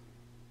cars,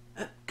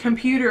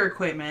 computer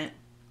equipment,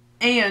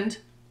 and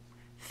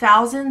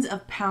thousands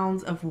of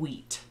pounds of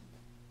wheat.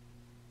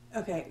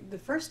 Okay, the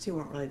first two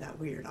weren't really that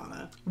weird,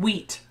 Anna.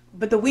 Wheat.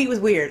 But the wheat was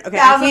weird. Okay,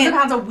 thousands of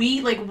pounds of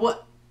wheat? Like,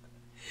 what?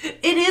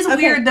 It is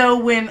weird, though,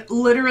 when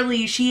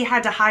literally she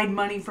had to hide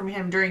money from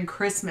him during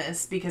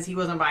Christmas because he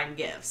wasn't buying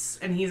gifts.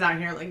 And he's out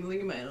here like, look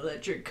at my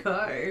electric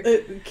car.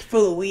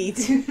 Full of wheat.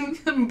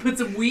 Put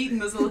some wheat in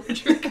this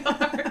electric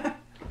car.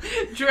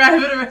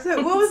 Drive it around.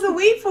 So what was the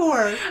wheat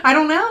for? I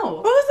don't know.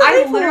 What was the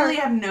wheat for? I literally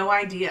have no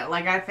idea.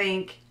 Like, I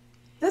think...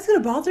 That's gonna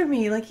bother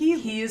me. Like,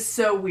 he is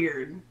so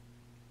weird.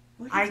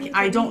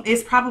 I don't...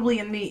 It's probably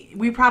in the...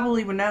 We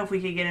probably would know if we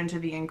could get into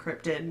the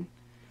encrypted...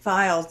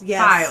 Files,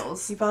 yes.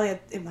 Files. You probably had,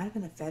 it might have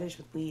been a fetish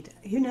with weed.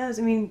 Who knows?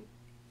 I mean,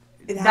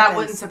 it happens. That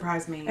wouldn't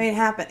surprise me. I mean, it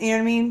happened. You know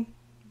what I mean?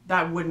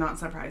 That would not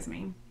surprise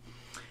me.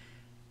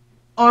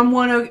 On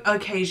one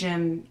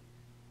occasion,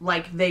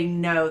 like, they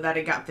know that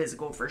it got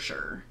physical for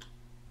sure.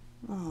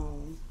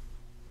 Oh.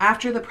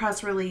 After the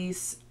press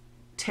release,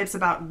 tips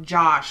about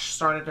Josh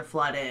started to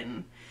flood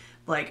in.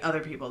 Like,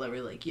 other people that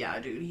were like, yeah,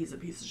 dude, he's a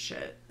piece of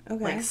shit.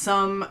 Okay. Like,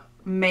 some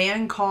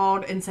man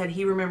called and said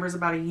he remembers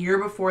about a year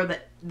before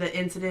the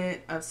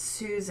incident of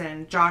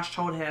Susan, Josh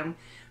told him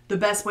the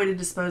best way to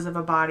dispose of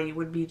a body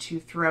would be to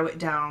throw it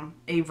down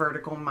a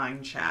vertical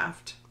mine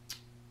shaft.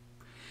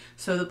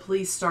 So the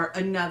police start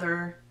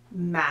another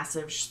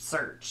massive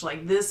search.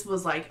 Like, this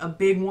was like a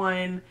big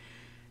one.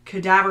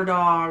 Cadaver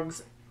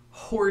dogs,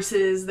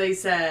 horses, they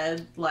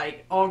said,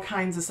 like all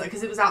kinds of stuff.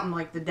 Because it was out in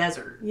like the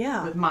desert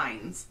with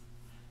mines.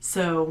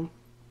 So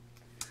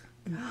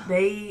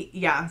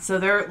so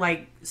they're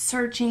like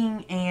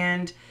searching,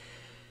 and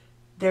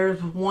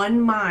there's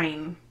one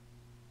mine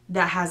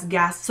that has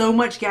so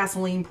much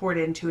gasoline poured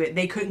into it,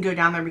 they couldn't go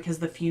down there because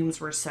the fumes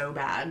were so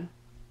bad.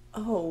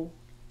 Oh.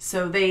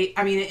 So it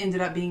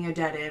ended up being a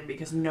dead end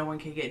because no one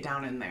could get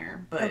down in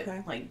there. But,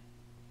 like,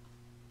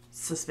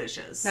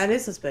 suspicious. That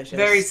is suspicious.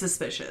 Very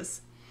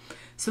suspicious.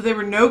 So they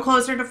were no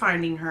closer to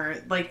finding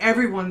her. Like,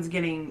 everyone's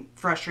getting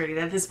frustrated.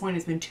 At this point,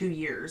 it's been 2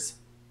 years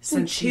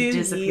since she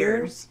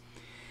disappeared.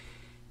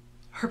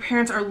 Her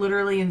parents are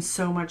literally in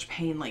so much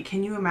pain. Like,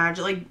 can you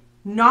imagine? Like,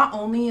 not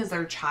only is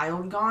their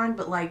child gone,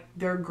 but, like,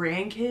 their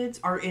grandkids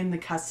are in the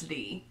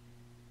custody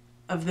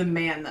of the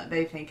man that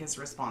they think is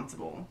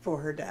responsible for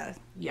her death.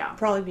 Yeah.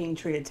 Probably being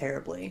treated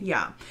terribly.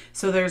 Yeah.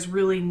 So there's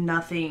really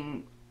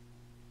nothing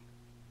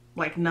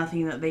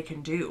that they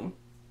can do.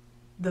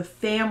 the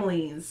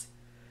families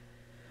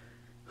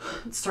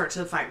start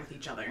to fight with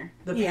each other.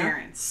 The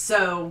parents.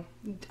 So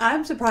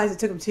I'm surprised it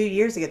took them 2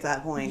 years to get to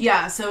that point.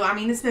 Yeah, so I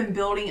mean, it's been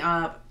building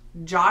up.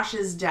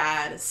 Josh's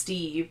dad,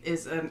 Steve,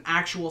 is an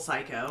actual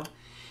psycho.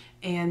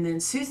 And then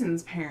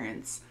Susan's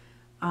parents,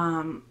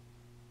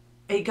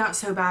 it got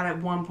so bad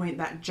at one point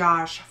that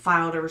Josh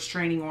filed a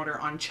restraining order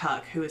on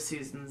Chuck, who is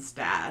Susan's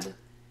dad.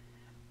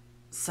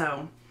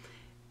 So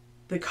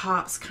the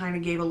cops kind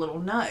of gave a little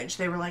nudge.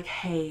 They were like,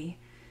 hey,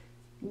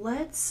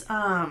 let's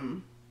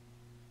throw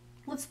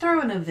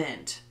an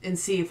event and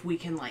see if we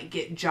can, like,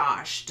 get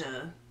Josh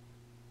to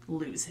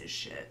lose his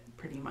shit,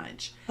 pretty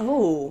much.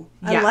 Oh,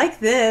 yeah. I like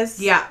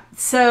this. Yeah.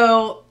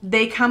 So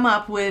they come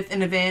up with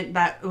an event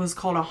that was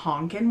called a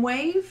honkin'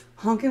 wave.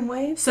 Honkin'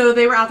 wave? So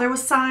they were out there with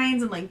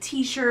signs and, like,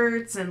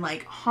 t-shirts and,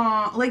 like,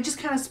 just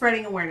kind of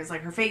spreading awareness.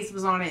 Like, her face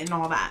was on it and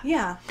all that.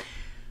 Yeah.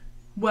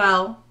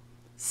 Well,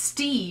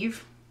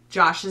 Steve,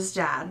 Josh's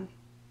dad,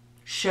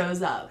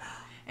 shows up.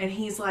 And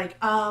he's like,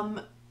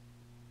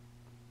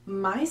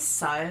 my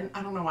son,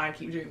 I don't know why I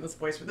keep doing this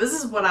voice, but this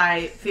is what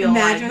I feel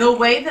like. The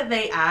way that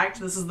they act,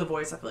 this is the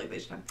voice I feel like they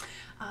should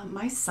have.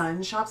 My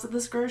son shops at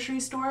this grocery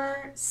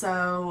store,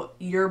 so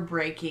you're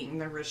breaking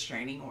the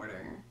restraining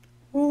order.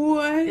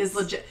 What? Is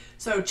legit.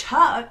 So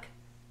Chuck,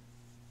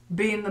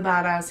 being the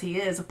badass he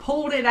is,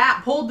 pulled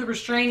the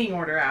restraining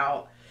order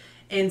out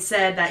and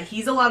said that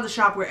he's allowed to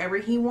shop wherever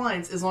he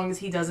wants as long as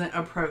he doesn't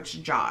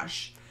approach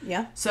Josh.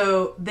 Yeah.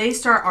 So they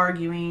start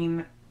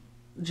arguing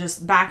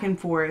just back and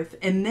forth,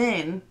 and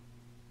then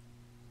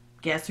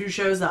guess who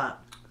shows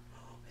up?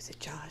 Is it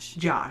Josh?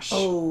 Josh.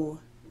 Oh.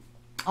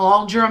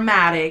 All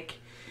dramatic.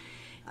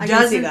 I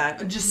can see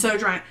that. Just so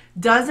dramatic.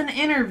 Does an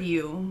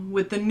interview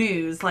with the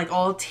news, like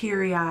all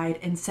teary-eyed,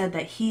 and said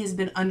that he has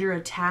been under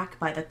attack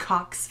by the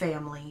Cox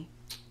family.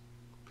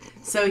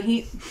 So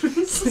he...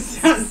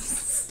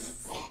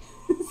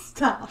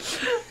 Stop.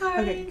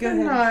 Okay,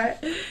 go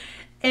ahead.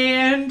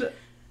 And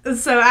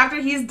so after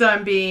he's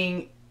done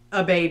being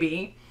a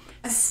baby,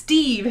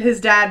 Steve,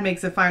 his dad,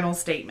 makes a final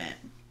statement.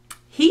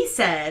 He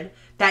said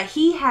that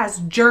he has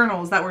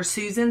journals that were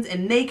Susan's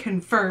and they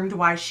confirmed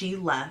why she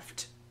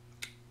left.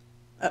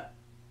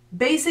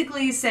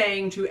 Basically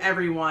saying to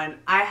everyone,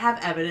 I have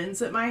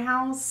evidence at my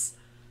house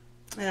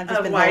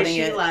of why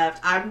she left.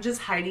 I'm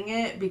just hiding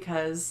it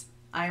because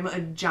I'm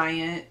a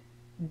giant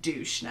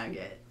douche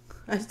nugget.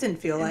 I just didn't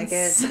feel like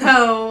it.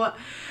 So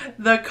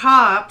the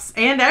cops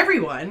and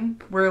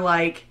everyone were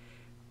like,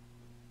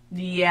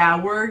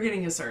 yeah, we're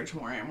getting a search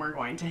warrant. We're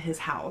going to his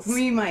house.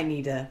 We might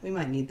need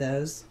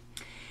those.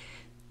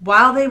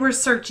 While they were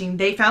searching,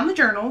 they found the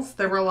journals.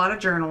 There were a lot of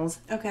journals.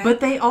 Okay. But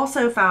they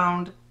also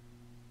found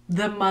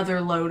the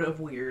mother lode of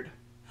weird.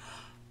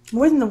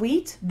 More than the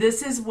wheat?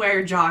 This is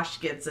where Josh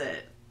gets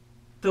it.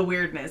 The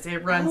weirdness.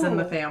 It runs in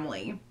the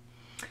family.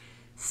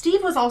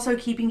 Steve was also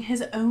keeping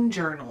his own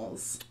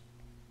journals.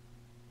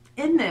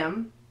 In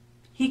them,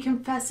 he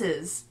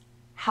confesses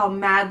how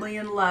madly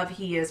in love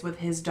he is with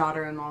his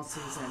daughter-in-law,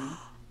 Susan.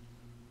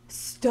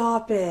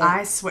 Stop it.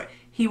 I swear.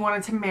 He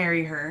wanted to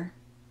marry her.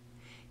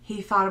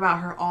 He thought about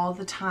her all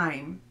the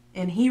time.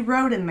 And he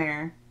wrote in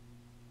there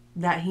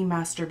that he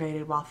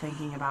masturbated while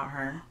thinking about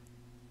her.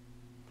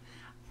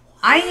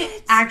 What?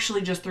 I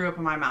actually just threw up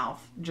in my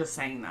mouth just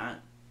saying that.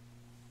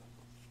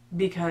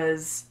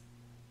 Because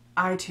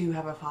I too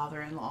have a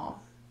father-in-law.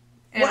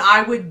 And what?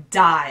 I would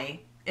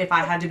die if I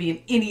had to be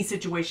in any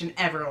situation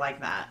ever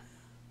like that.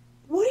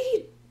 What do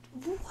you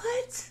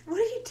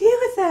do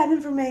with that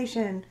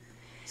information?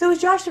 So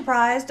was Josh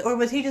surprised, or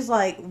was he just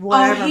like,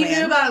 whatever, he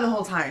knew about it the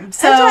whole time.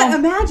 So that's what I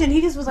imagine.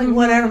 He just was like,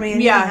 whatever, man.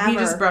 Yeah, he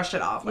just brushed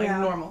it off like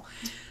normal.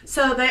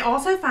 So they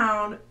also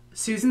found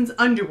Susan's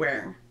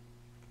underwear.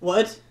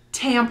 What?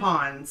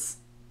 Tampons.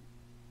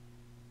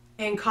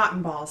 And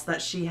cotton balls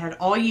that she had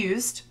all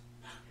used.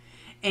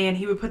 And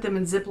he would put them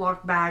in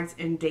Ziploc bags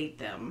and date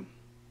them.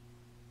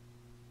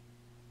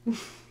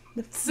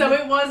 So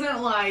it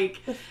wasn't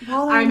like,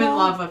 I'm in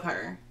love with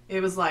her.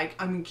 It was like,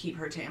 I'm going to keep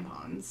her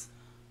tampons.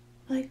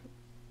 Like,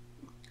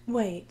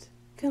 wait.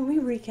 Can we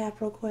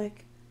recap real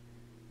quick?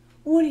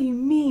 What do you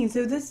mean?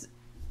 So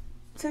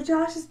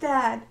Josh's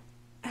dad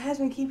has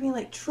been keeping,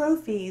 like,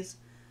 trophies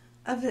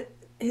of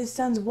his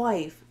son's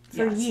wife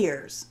for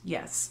years.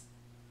 Yes.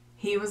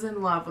 He was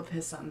in love with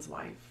his son's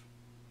wife.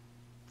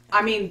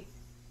 I mean,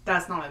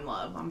 that's not in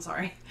love. I'm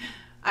sorry.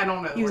 I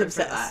don't know the word for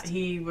that.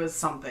 He was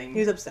something. He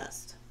was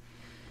obsessed.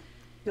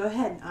 Go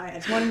ahead. I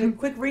just wanted a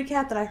quick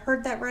recap that I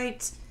heard that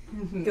right.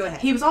 Go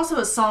ahead. He was also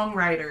a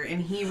songwriter,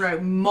 and he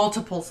wrote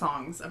multiple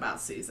songs about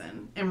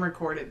Susan and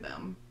recorded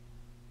them.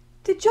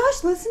 Did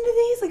Josh listen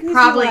to these? Like,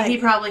 he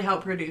probably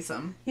helped produce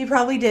them. He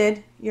probably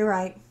did. You're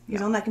right. He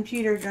was on that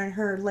computer during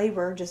her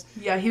labor, just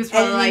he was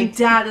probably like,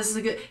 Dad, this is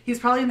a good. He was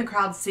probably in the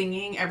crowd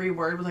singing every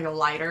word with like a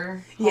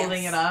lighter,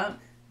 holding it up.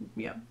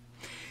 Yeah.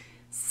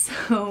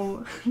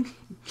 So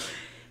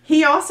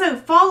he also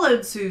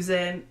followed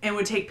Susan and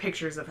would take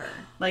pictures of her.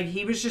 Like,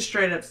 he was just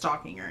straight up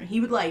stalking her.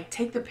 He would, like,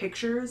 take the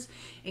pictures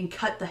and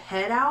cut the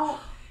head out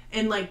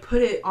and, like,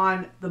 put it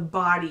on the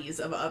bodies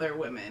of other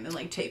women and,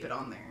 like, tape it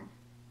on there.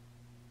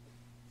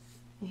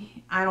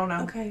 I don't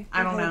know. Okay.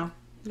 I don't know.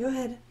 Go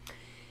ahead.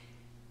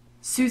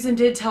 Susan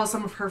did tell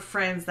some of her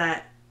friends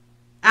that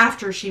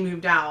after she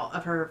moved out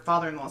of her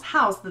father-in-law's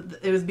house, that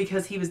it was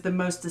because he was the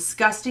most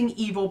disgusting,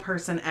 evil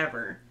person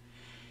ever.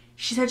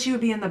 She said she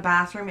would be in the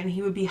bathroom and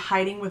he would be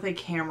hiding with a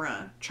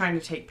camera trying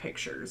to take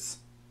pictures.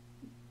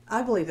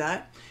 I believe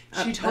that.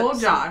 She told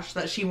Josh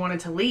that she wanted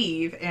to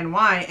leave and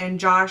why, and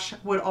Josh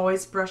would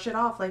always brush it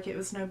off like it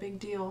was no big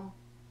deal.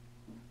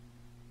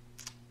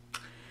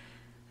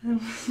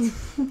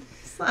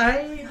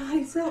 I God,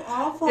 he's so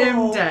awful.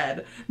 am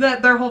dead.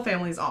 Their whole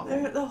family's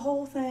awful. The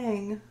whole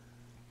thing.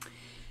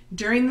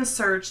 During the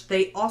search,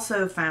 they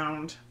also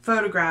found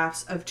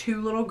photographs of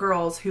 2 little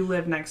girls who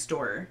lived next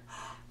door.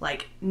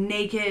 Like,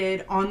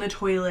 naked, on the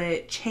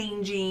toilet,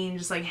 changing,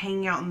 just like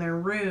hanging out in their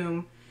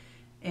room.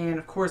 And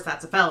of course,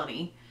 that's a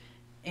felony.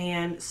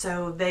 And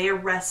so they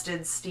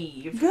arrested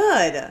Steve.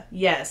 Good.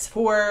 Yes,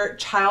 for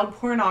child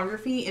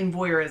pornography and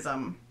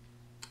voyeurism.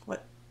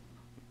 What?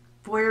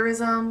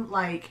 Voyeurism,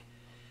 like,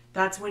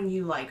 that's when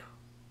you, like,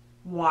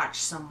 watch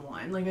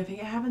someone. Like, I think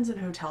it happens in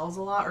hotels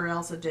a lot, or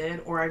else it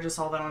did, or I just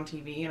saw that on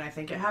TV, and I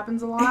think it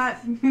happens a lot.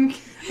 But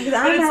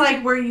it's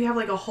like where you have,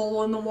 like, a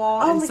hole in the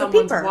wall, and like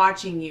someone's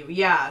watching you.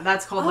 Yeah,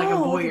 that's called, like, a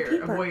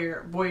voyeur.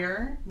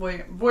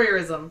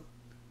 Voyeurism.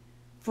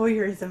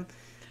 Voyeurism.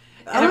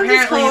 And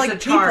apparently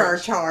it's a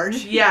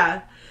charge.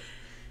 Yeah.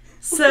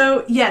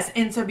 So, yes,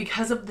 and so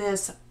because of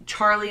this,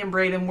 Charlie and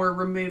Braden were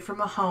removed from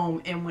the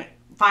home and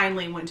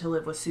finally went to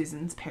live with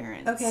Susan's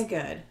parents. Okay,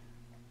 good.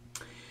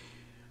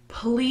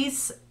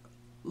 Police,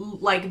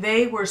 like,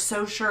 they were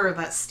so sure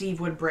that Steve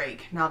would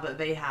break now that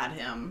they had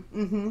him.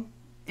 Mm-hmm.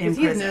 Because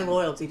he has no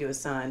loyalty to his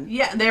son.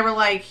 Yeah, they were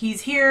like,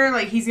 he's here,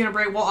 like, he's gonna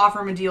break, we'll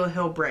offer him a deal,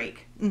 he'll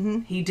break.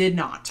 Mm-hmm. He did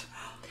not.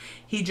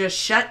 He just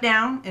shut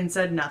down and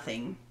said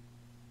nothing.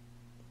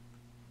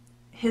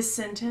 His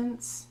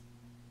sentence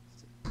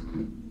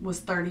was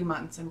 30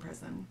 months in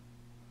prison.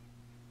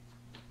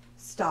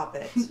 Stop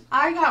it.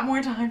 I got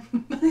more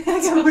time.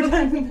 I got more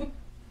time.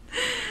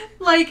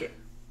 Like,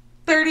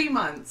 30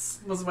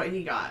 months was what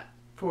he got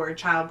for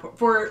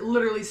for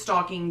literally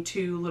stalking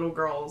 2 little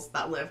girls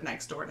that lived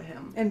next door to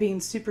him. And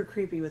being super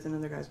creepy with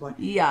another guy's wife.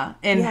 Yeah.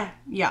 And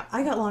yeah.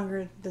 I got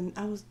longer than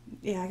I was.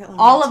 Yeah, I got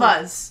longer. All of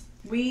us.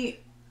 We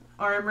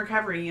are in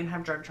recovery and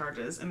have drug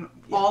charges. And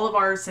all of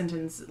our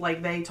sentence,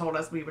 like, they told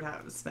us we would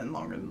have to spend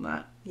longer than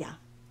that. Yeah.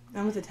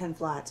 I'm with a 10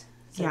 flat.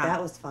 So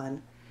that was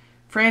fun.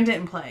 Fran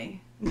didn't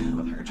play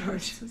with her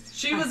charges.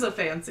 She was a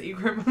fancy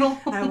criminal.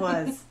 I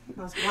was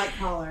white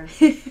collar.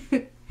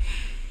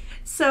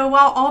 So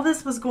while all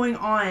this was going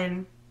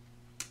on,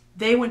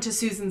 they went to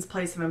Susan's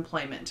place of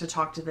employment to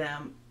talk to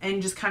them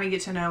and just kind of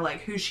get to know,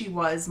 like, who she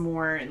was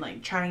more and,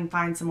 like, try and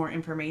find some more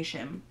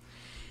information.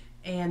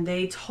 And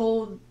they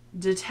told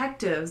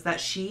detectives that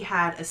she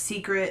had a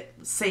secret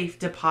safe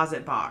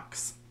deposit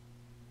box.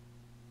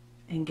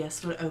 And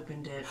guess what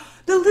opened it?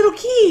 The little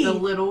key. The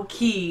little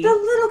key. The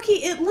little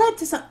key. It led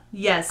to some.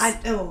 Yes. I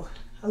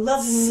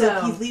love when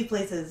little keys leave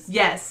places.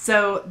 Yes.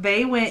 So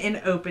they went and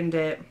opened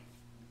it.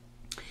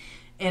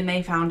 And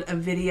they found a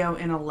video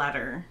and a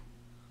letter.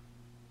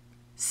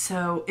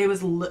 So it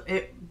was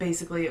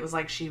basically it was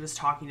like she was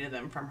talking to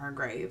them from her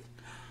grave.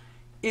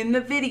 In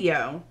the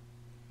video,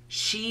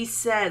 she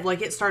said,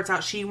 like, it starts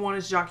out, she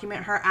wanted to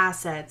document her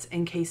assets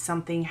in case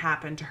something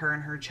happened to her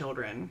and her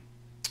children.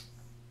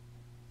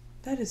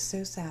 That is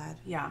so sad.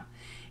 Yeah.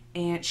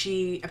 And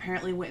she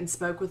apparently went and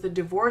spoke with a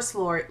divorce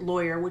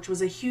lawyer, which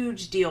was a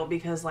huge deal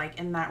because, like,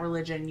 in that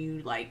religion,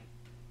 you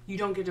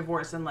don't get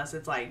divorced unless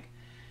it's, like,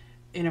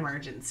 an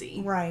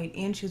emergency. Right.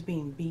 And she was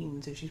being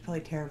beaten, so she's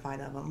probably terrified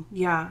of him.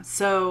 Yeah.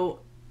 So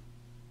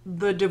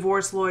the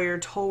divorce lawyer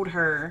told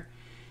her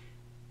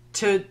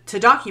to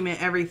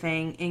document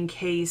everything in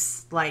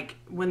case, like,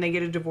 when they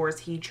get a divorce,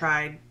 he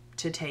tried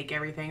to take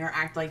everything or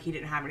act like he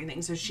didn't have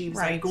anything. So she was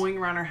like going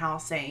around her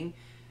house saying,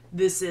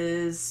 this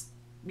is,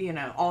 you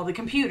know, all the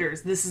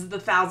computers. This is the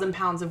 1,000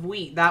 pounds of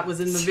wheat. That was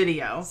in the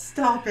video.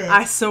 Stop it.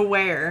 I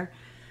swear.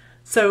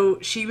 So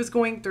she was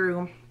going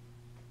through,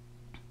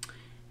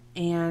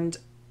 and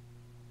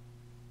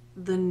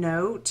the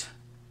note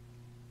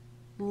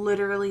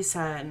literally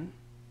said,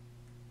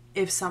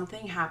 if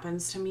something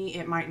happens to me,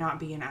 it might not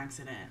be an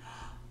accident.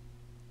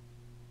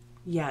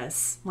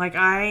 Yes. Like,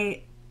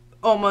 I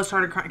almost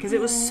started crying because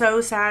it was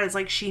so sad. It's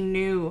like she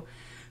knew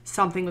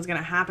something was going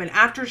to happen.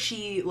 After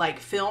she, like,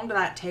 filmed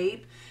that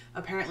tape,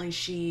 apparently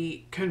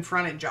she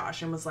confronted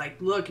Josh and was like,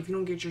 look, if you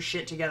don't get your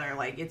shit together,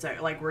 like, it's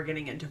like we're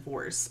getting a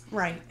divorce.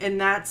 Right. And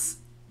that's,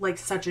 like,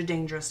 such a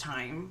dangerous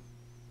time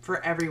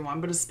for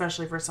everyone, but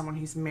especially for someone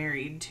who's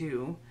married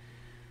to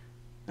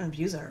an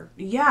abuser.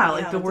 Yeah,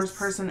 like the worst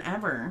person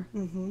ever.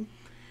 Mm-hmm.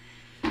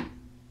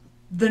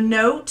 The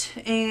note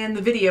and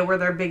the video were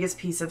their biggest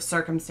piece of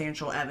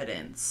circumstantial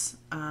evidence.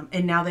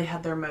 And now they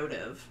had their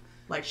motive.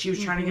 Like, she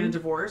was trying to get a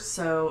divorce,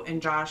 so,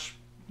 and Josh,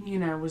 you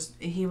know,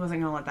 he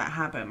wasn't going to let that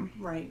happen.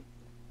 Right.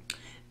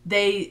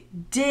 They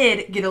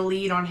did get a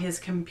lead on his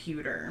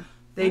computer.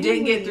 They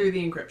didn't get through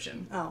the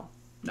encryption. Oh.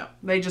 No,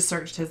 they just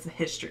searched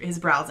his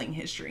browsing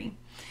history.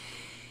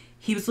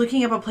 He was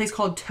looking up a place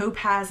called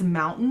Topaz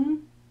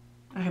Mountain.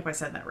 I hope I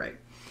said that right.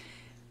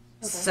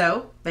 Okay.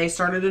 So they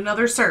started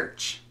another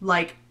search,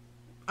 like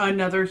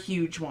another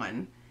huge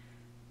one.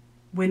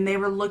 When they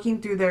were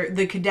looking through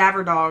the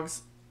cadaver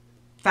dogs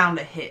found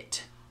a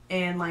hit.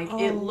 And like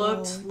it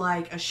looked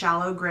like a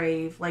shallow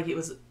grave, like it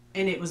was,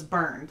 and it was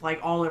burned, like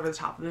all over the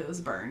top of it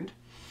was burned.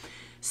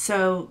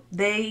 So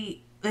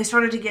they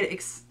started to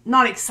get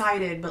not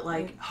excited, but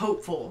like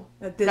hopeful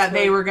that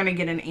they were going to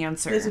get an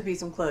answer. This would be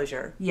some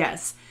closure.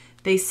 Yes.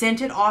 They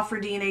sent it off for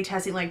DNA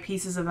testing, like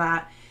pieces of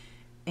that,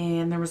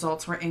 and the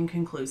results were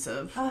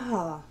inconclusive.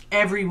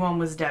 Everyone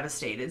was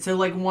devastated. So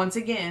like once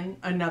again,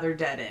 another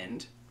dead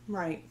end.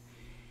 Right.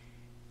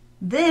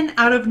 Then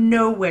out of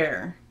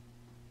nowhere,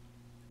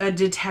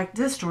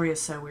 this story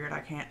is so weird,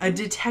 a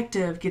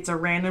detective gets a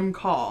random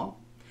call.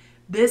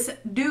 This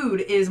dude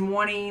is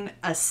wanting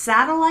a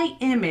satellite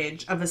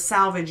image of a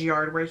salvage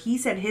yard where he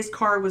said his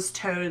car was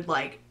towed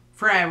like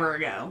forever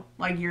ago,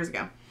 like years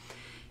ago.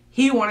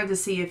 He wanted to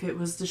see if it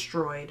was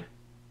destroyed.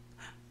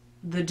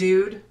 The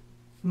dude,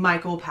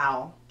 Michael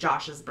Powell,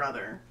 Josh's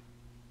brother.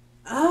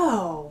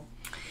 Oh.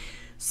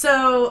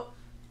 So.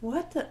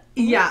 What the?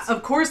 Yeah,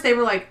 of course they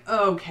were like,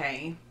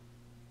 okay,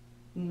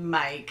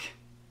 Mike,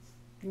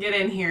 get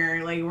in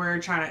here. Like,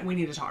 we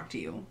need to talk to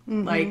you.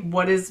 Mm-hmm. Like,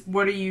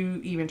 what are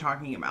you even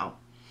talking about?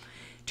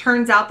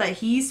 Turns out that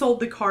he sold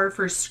the car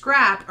for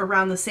scrap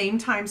around the same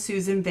time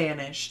Susan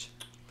vanished.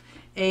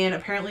 And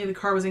apparently the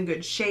car was in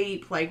good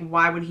shape. Like,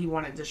 why would he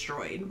want it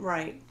destroyed?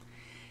 Right.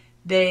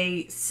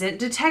 They sent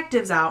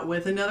detectives out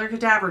with another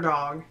cadaver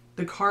dog.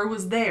 The car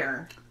was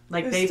there.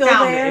 Like, they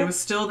found it. It was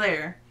still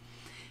there.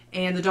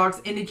 And the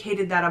dogs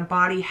indicated that a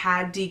body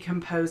had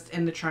decomposed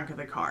in the trunk of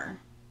the car.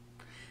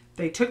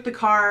 They took the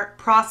car,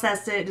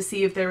 processed it to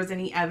see if there was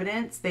any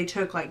evidence. They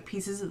took like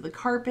pieces of the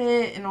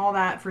carpet and all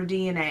that for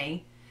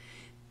DNA.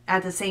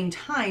 At the same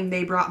time,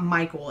 they brought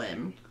Michael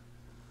in.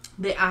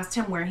 They asked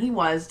him where he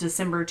was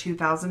December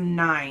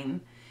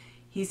 2009.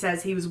 He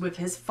says he was with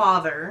his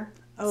father,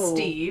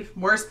 Steve.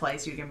 Worst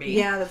place you can be.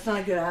 Yeah, that's not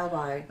a good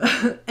alibi.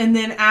 And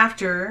then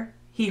after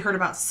he heard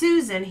about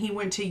Susan, he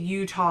went to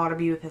Utah to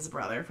be with his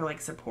brother for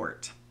like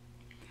support.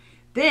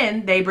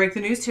 Then they break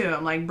the news to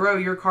him like, bro,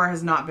 your car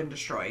has not been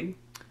destroyed.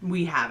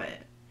 We have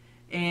it.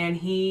 And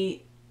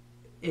he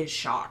is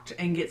shocked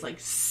and gets like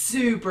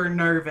super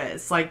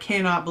nervous, like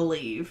cannot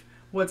believe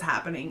what's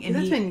happening. And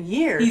that's been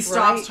years. He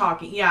stops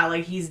talking. Yeah,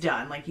 like he's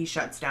done. Like he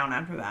shuts down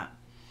after that.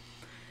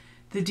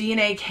 The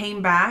DNA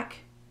came back.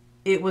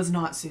 It was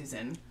not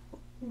Susan.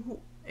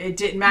 It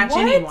didn't match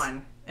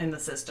anyone in the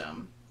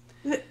system.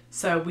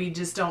 So we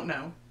just don't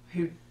know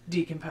who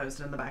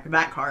decomposed in the back of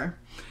that car.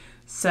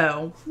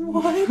 So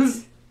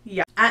what?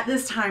 Yeah. At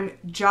this time,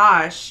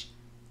 Josh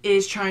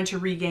is trying to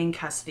regain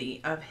custody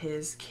of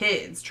his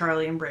kids,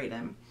 Charlie and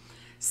Braden.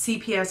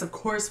 CPS, of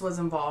course, was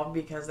involved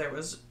because there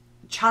was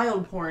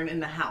child porn in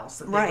the house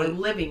that they were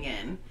living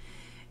in.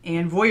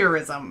 And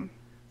voyeurism.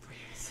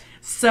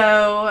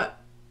 So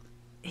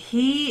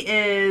he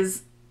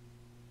is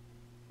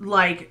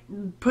like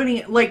putting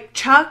it, like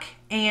Chuck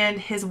and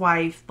his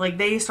wife, like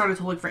they started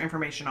to look for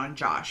information on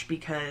Josh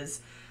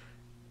because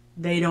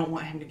they don't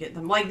want him to get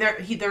them. Like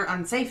they're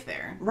unsafe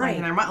there. Right.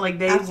 Like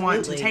they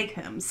want to take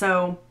him.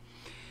 So,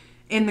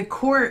 and the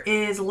court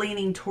is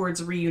leaning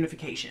towards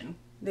reunification.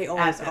 They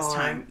always at this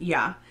time.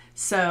 Yeah.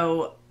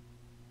 So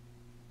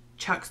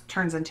Chuck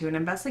turns into an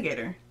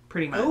investigator,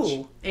 pretty much.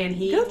 Oh. And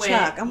he went,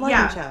 Chuck. I'm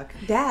loving Chuck.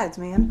 Dads,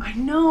 man. I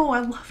know.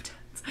 I love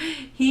dads.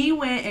 He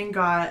went and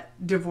got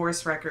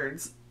divorce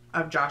records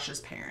of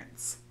Josh's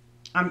parents.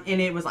 And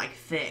it was like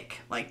thick.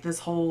 Like this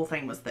whole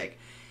thing was thick.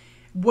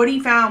 What he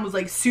found was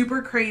like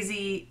super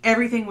crazy.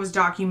 Everything was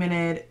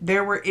documented.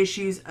 There were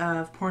issues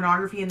of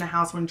pornography in the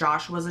house when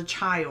Josh was a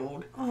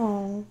child.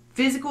 Oh.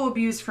 Physical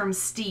abuse from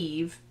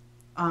Steve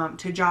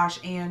to Josh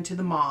and to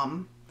the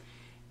mom.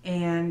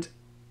 And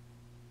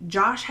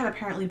Josh had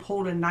apparently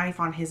pulled a knife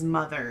on his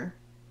mother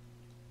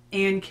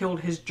and killed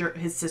his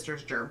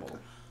sister's gerbil.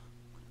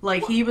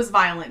 Like, he was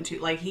violent too.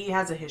 Like, he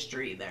has a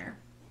history there.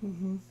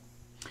 Mm-hmm.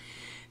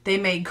 They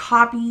made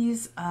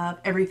copies of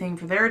everything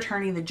for their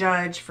attorney, the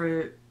judge,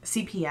 for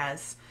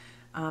CPS.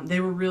 They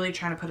were really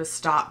trying to put a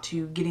stop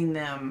to getting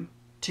them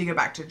to go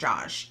back to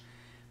Josh.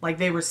 Like,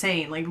 they were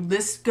saying, like,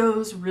 this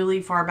goes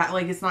really far back.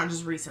 Like, it's not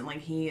just recent.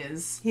 Like,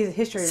 he's a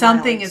history of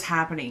something violence. Is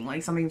happening.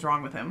 Like, something's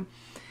wrong with him.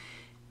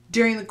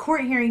 During the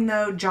court hearing,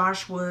 though,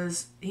 Josh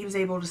was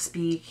able to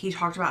speak. He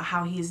talked about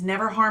how he's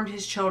never harmed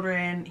his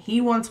children. He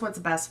wants what's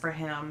best for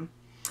him.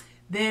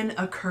 Then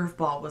a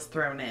curveball was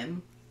thrown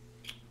in.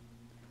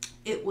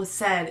 It was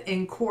said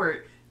in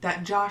court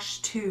that Josh,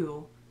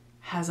 too,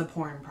 has a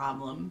porn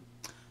problem.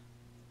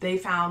 They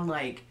found,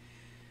 like,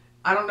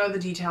 I don't know the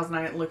details and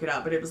I didn't look it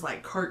up, but it was,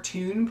 like,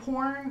 cartoon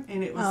porn.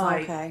 And it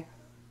was,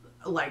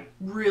 like,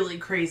 really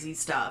crazy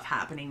stuff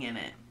happening in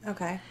it.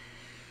 Okay.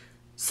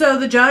 So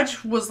the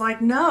judge was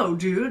like, no,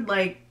 dude,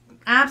 like,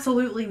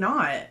 absolutely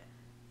not.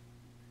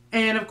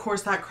 And of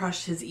course that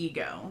crushed his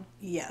ego.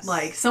 Yes.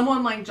 Like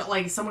someone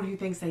someone who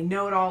thinks they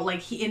know it all. Like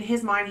he, in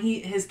his mind,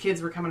 his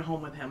kids were coming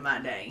home with him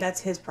that day. That's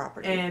his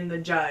property. And the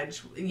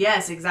judge,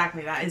 yes,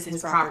 exactly, that is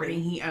his property.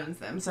 He owns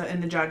them. So,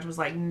 and the judge was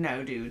like,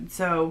 no, dude.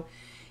 So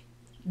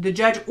the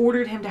judge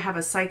ordered him to have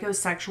a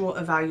psychosexual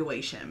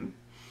evaluation.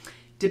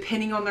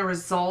 Depending on the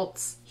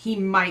results, he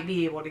might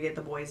be able to get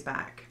the boys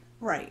back.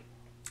 Right.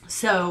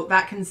 So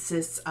that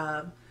consists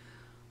of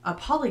a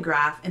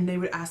polygraph, and they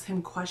would ask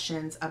him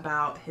questions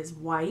about his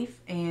wife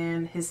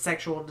and his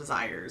sexual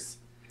desires.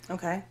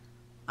 Okay.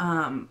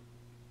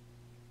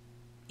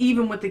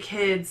 Even with the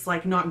kids,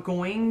 like, not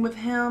going with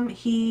him,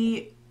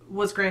 he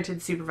was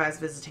granted supervised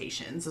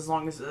visitations as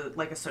long as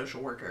a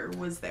social worker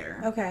was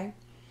there. Okay.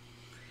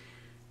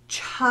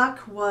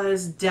 Chuck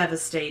was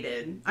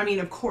devastated. I mean,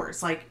 of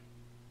course, like,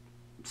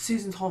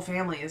 Susan's whole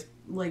family is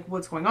like,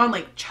 what's going on?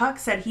 Like, Chuck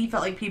said he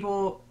felt like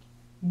people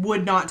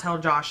would not tell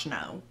Josh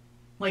no.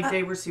 Like,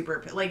 they were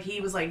super... Like, he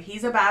was like,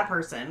 he's a bad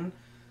person.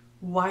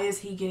 Why is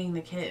he getting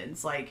the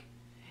kids? Like,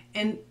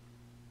 and...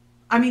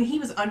 I mean, he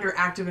was under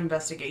active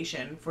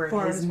investigation for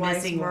his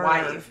missing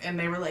wife. And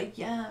they were like,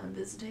 yeah,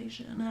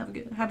 visitation.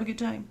 Have a good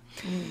time.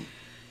 Mm.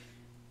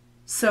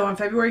 So, on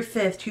February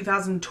 5th,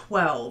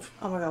 2012...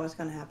 Oh my God, what's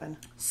going to happen?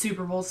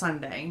 Super Bowl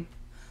Sunday.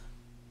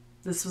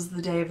 This was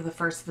the day of the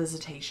first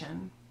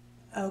visitation.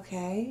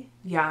 Okay.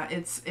 Yeah,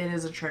 it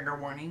is a trigger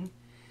warning.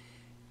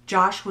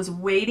 Josh was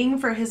waiting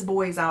for his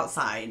boys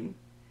outside.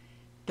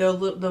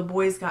 The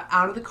boys got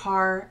out of the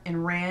car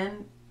and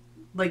ran,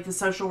 like the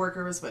social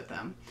worker was with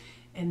them.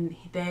 And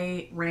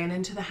they ran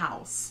into the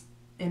house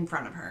in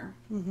front of her.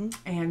 Mm-hmm.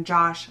 And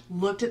Josh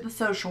looked at the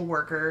social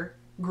worker,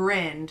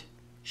 grinned,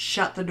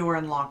 shut the door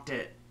and locked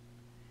it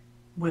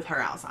with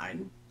her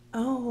outside.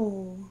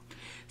 Oh.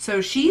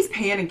 So she's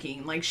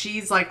panicking. Like,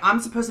 she's like, I'm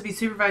supposed to be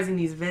supervising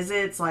these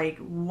visits. Like,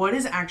 what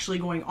is actually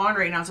going on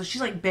right now? So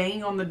she's like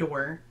banging on the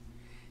door.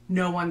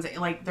 No one's,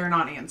 like, they're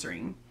not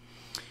answering.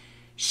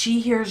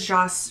 She hears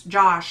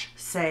Josh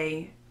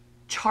say,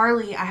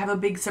 Charlie, I have a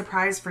big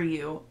surprise for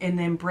you. And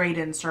then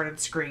Brayden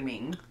started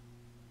screaming.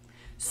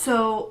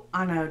 So,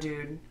 I know,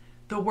 dude.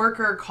 The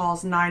worker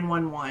calls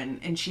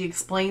 911 and she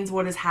explains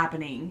what is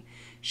happening.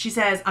 She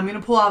says, I'm going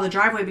to pull out of the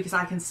driveway because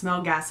I can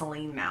smell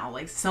gasoline now.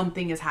 Like,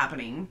 something is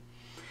happening.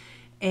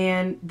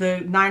 And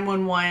the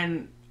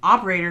 911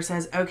 operator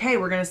says, okay,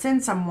 we're going to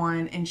send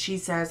someone. And she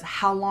says,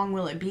 how long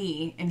will it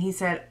be? And he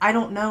said, I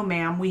don't know,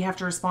 ma'am. We have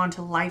to respond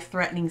to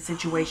life-threatening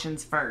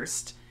situations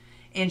first.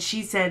 And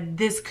she said,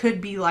 this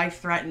could be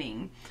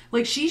life-threatening.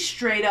 Like, she's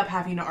straight up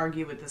having to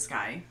argue with this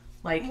guy.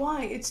 Like,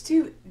 why? It's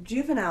two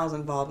juveniles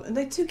involved. And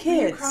they're two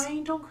kids. Are you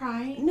crying? Don't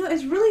cry. No,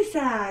 it's really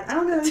sad. I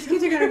don't know. These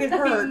kids are going to get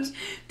hurt.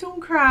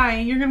 Don't cry.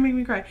 You're going to make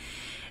me cry.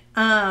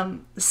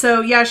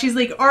 So yeah, she's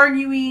like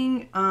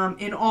arguing,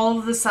 and all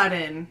of a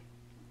sudden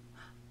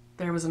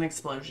there was an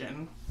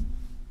explosion.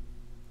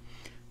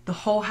 The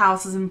whole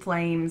house is in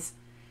flames.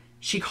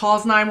 She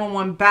calls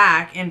 911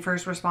 back and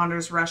first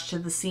responders rush to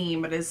the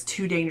scene, but it's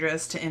too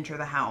dangerous to enter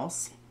the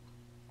house.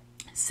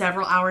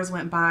 Several hours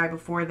went by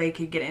before they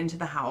could get into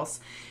the house.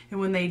 And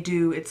when they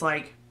do, it's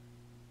like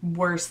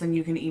worse than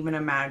you can even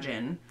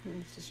imagine.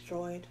 It's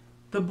destroyed.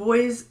 The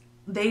boys,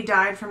 they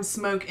died from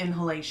smoke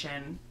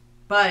inhalation,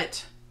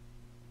 but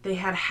they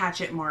had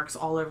hatchet marks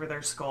all over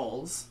their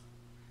skulls.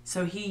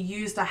 So he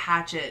used a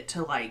hatchet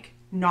to, like,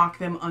 knock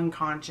them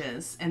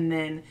unconscious. And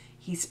then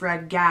he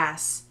spread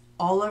gas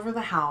all over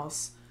the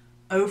house,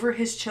 over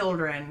his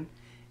children.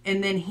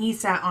 And then he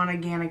sat on a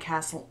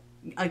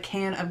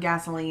can of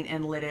gasoline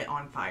and lit it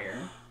on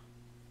fire.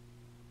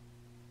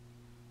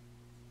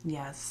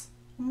 Yes.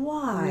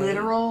 Why?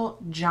 Literal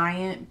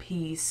giant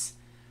piece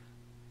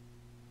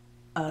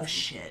of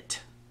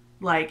shit.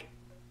 Like,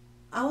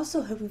 I was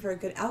so hoping for a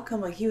good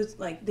outcome. Like, he was,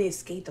 like, they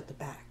escaped up the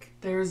back.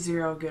 There's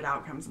zero good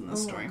outcomes in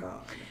this story. Oh, my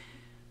God.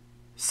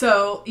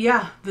 So,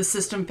 yeah, the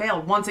system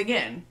failed. Once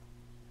again,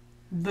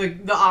 the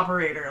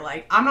operator,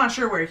 like, I'm not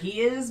sure where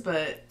he is,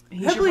 but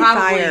he Hopefully should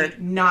probably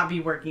fired. not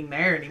be working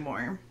there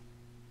anymore.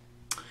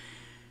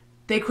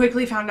 They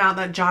quickly found out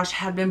that Josh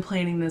had been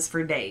planning this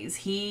for days.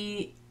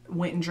 He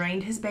went and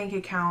drained his bank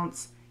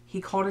accounts. He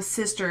called his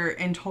sister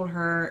and told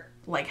her,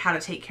 like, how to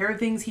take care of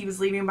things he was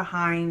leaving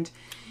behind.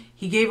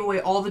 He gave away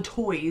all the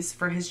toys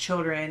for his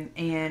children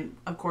and,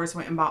 of course,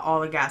 went and bought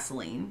all the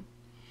gasoline.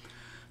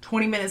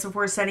 20 minutes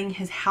before setting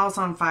his house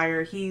on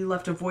fire, he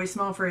left a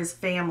voicemail for his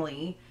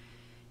family.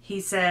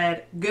 He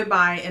said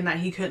goodbye and that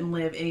he couldn't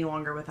live any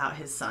longer without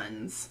his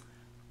sons.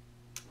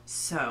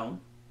 So,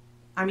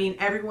 I mean,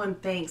 everyone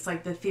thinks,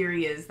 like, the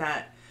theory is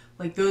that,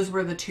 like, those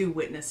were the two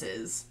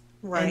witnesses.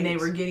 Right. And they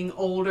were getting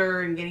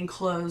older and getting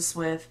close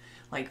with,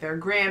 like, their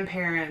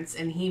grandparents,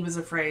 and he was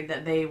afraid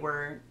that they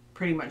were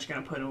pretty much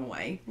going to put him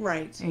away.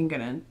 Right. And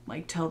going to,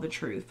 like, tell the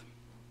truth.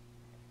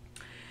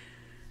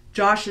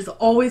 Josh is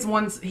always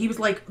he was,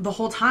 like, the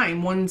whole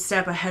time, one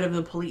step ahead of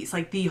the police.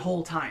 Like, the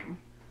whole time.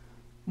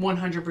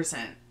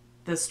 100%.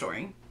 This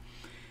story.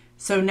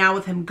 So now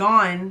with him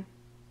gone,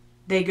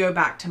 they go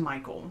back to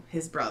Michael,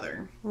 his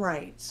brother.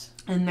 Right.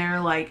 And they're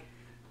like,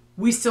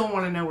 we still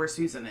want to know where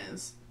Susan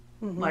is.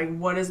 Like,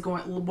 what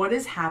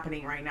is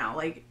happening right now?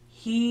 Like,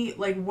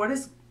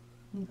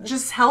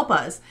 just help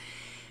us.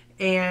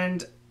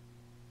 And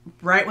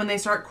right when they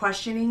start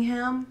questioning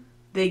him,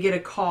 they get a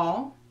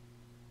call.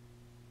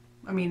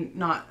 I mean,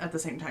 not at the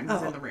same time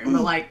he's in the room,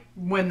 but like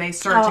when they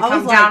start to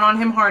come down on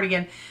him hard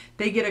again,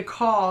 they get a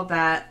call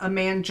that a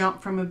man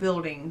jumped from a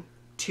building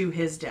to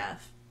his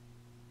death.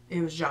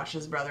 It was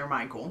Josh's brother,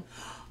 Michael.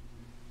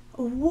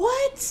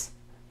 What?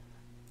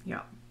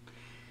 Yeah.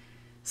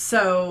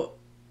 So,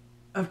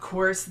 of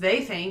course,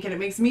 they think, and it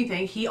makes me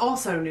think, he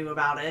also knew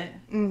about it.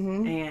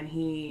 Mm-hmm. And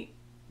he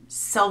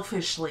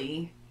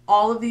selfishly,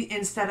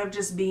 instead of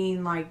just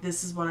being like,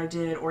 this is what I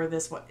did, or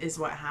this is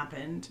what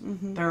happened,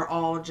 they're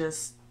all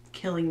just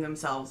killing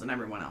themselves and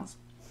everyone else.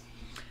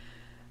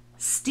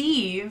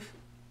 Steve,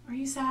 are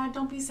you sad?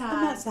 Don't be sad.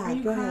 I'm not sad. Are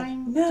you Go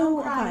crying? Ahead. No,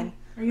 Don't cry. I'm fine.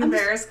 Are you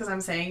embarrassed because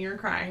I'm saying you're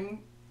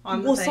crying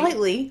on the Well, thing?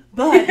 slightly,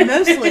 but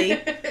mostly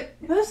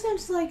I'm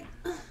just like,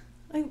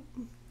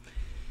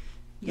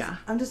 yeah.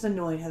 I'm just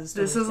annoyed how this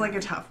is like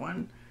a tough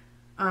one.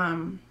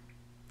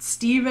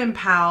 Susan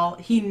Powell,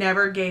 he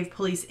never gave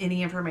police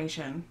any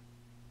information.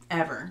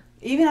 Ever.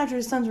 Even after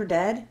his sons were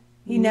dead?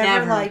 He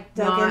never like,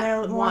 dug in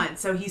there once.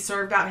 So he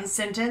served out his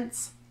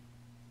sentence.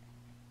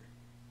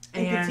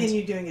 And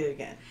continued doing it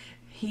again.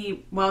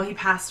 He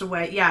passed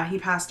away. Yeah, he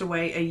passed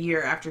away a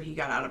year after he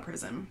got out of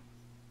prison.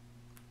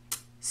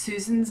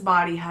 Susan's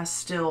body has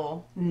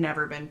still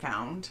never been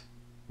found.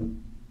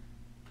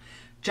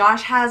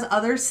 Josh has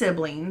other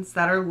siblings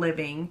that are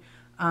living.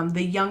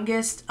 The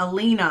youngest,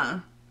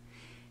 Alina,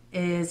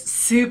 is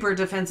super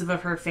defensive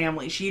of her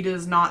family. She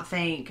does not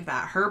think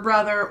that her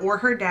brother or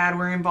her dad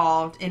were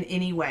involved in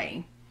any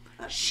way.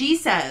 She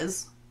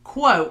says,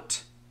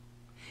 quote,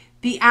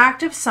 the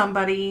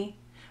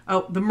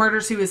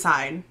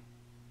murder-suicide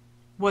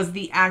was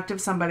the act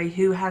of somebody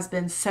who has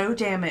been so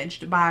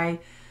damaged by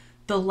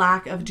the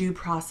lack of due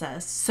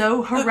process,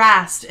 so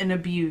harassed and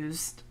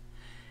abused,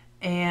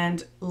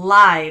 and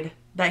lied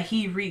that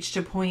he reached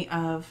a point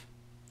of,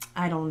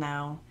 I don't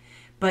know,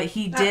 but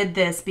he did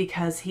this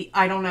because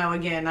I don't know,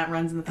 again, that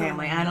runs in the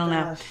family, I don't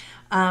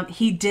know.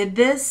 He did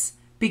this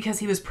because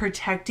he was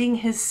protecting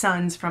his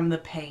sons from the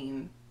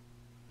pain.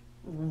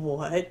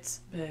 What?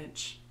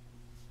 Bitch.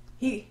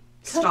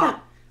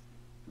 Stop.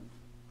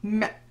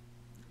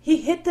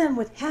 He hit them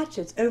with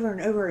hatchets over and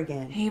over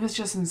again. He was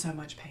just in so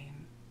much pain.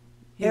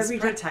 He's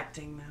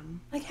protecting them.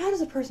 Like, how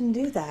does a person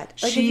do that?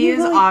 Like, she is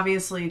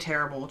obviously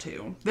terrible,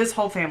 too. This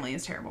whole family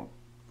is terrible.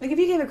 Like, if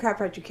you gave a crap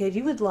about your kid,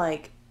 you would,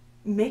 like,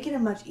 make it a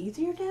much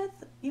easier death,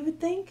 you would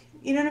think.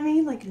 You know what I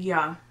mean? Like,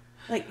 yeah.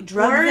 Like,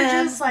 drug them.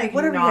 Or just, like,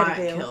 whatever not you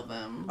gotta do. Kill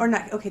them. Or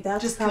not. Okay,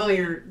 that's just kill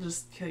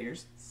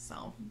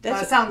yourself.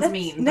 That sounds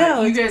mean.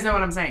 No. But you guys know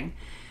what I'm saying.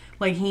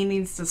 Like, he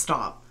needs to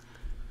stop.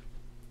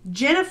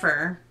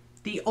 Jennifer,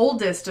 the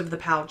oldest of the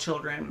Powell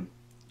children,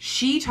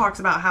 she talks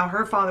about how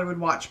her father would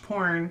watch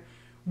porn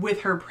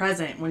with her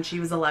present when she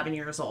was 11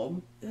 years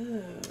old.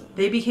 Ew.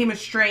 They became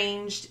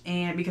estranged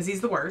and because he's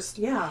the worst.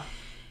 Yeah.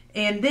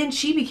 And then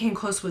she became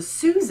close with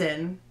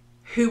Susan,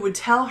 who would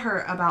tell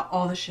her about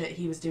all the shit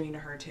he was doing to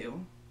her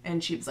too.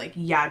 And she was like,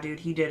 yeah,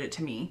 dude, he did it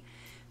to me.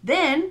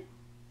 Then,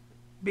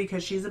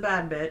 because she's a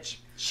bad bitch,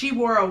 she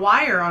wore a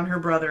wire on her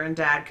brother and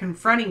dad,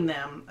 confronting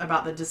them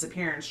about the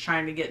disappearance,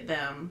 trying to get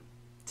them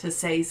to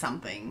say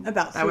something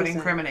about that would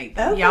incriminate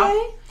them.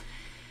 Okay.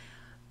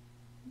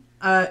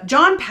 Yeah.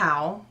 John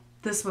Powell,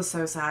 this was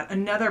so sad.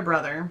 Another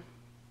brother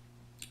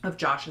of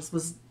Josh's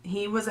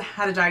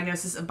had a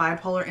diagnosis of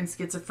bipolar and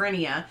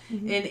schizophrenia,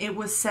 and it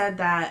was said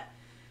that,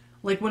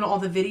 like, when all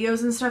the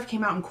videos and stuff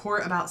came out in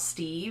court about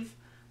Steve,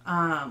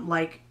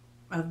 like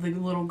of the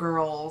little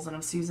girls and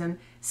of Susan,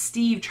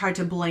 Steve tried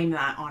to blame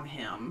that on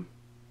him,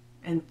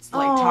 and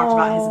like talked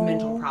about his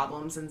mental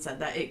problems and said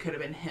that it could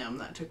have been him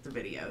that took the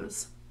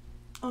videos.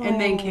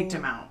 And then kicked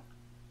him out.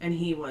 And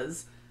he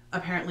was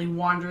apparently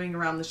wandering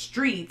around the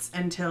streets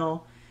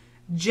until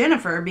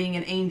Jennifer, being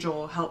an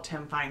angel, helped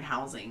him find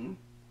housing.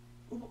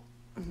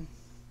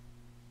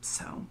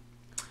 So.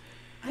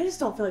 I just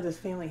don't feel like this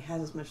family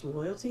has as much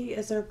loyalty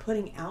as they're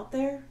putting out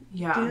there.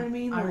 Yeah. Do you know what I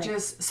mean? Like,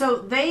 so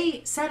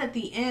they said at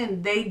the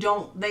end, they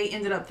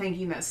ended up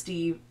thinking that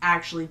Steve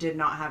actually did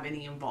not have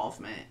any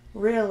involvement.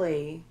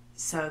 Really?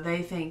 So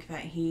they think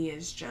that he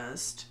is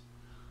just,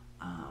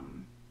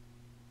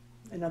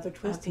 another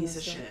twist. A piece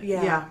of shit.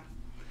 Yeah.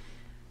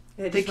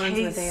 It just runs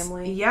in the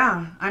family.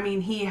 Yeah. I mean,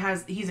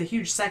 he's a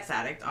huge sex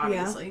addict,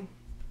 obviously.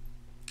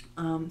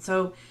 Yeah.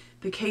 So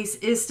the case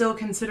is still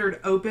considered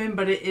open,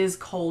 but it is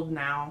cold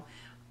now.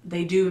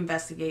 They do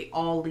investigate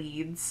all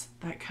leads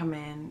that come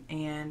in,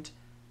 and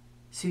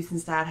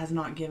Susan's dad has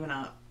not given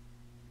up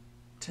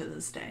to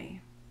this day.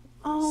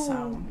 Oh,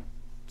 so,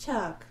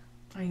 Chuck.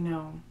 I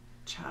know.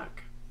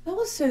 Chuck. That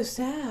was so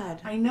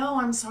sad. I know.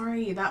 I'm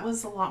sorry. That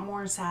was a lot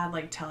more sad,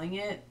 like, telling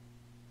it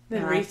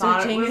than I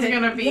thought it was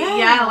going to be.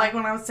 Yeah, like,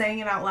 when I was saying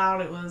it out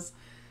loud, it was,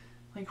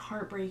 like,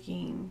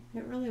 heartbreaking.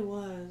 It really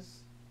was.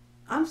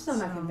 I'm still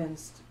not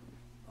convinced.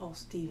 Oh,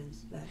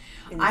 Stevens.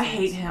 I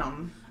hate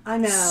him. I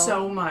know.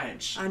 So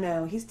much. I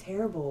know. He's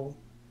terrible.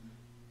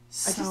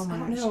 So much. I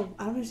don't know.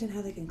 I don't understand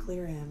how they can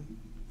clear him.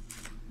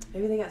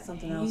 Maybe they got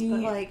something else,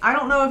 but like I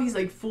don't know if he's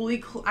like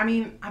fully. I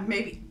mean,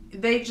 maybe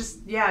they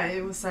just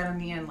it was said in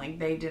the end like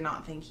they did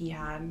not think he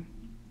had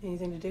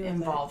anything to do with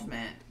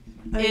involvement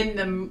in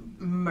the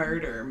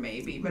murder,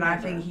 maybe. But I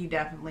think he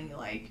definitely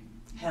like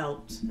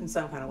helped in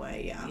some kind of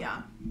way. Yeah.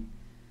 Yeah.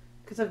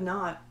 Because if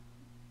not,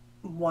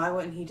 why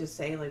wouldn't he just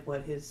say like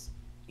what his,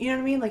 you know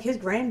what I mean? Like his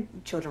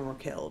grandchildren were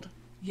killed.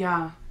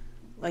 Yeah.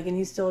 Like, and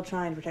he's still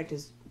trying to protect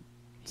his.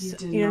 He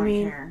did not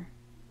care.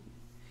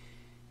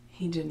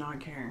 He did not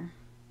care.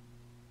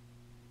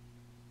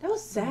 That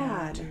was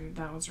sad. Yeah, dude,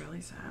 that was really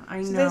sad.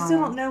 I So know. they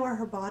still don't know where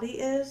her body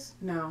is?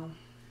 No.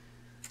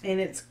 And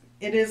it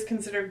is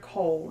considered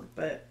cold,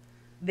 but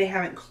they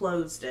haven't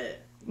closed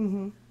it.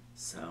 Mm-hmm.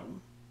 So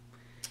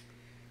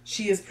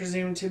she is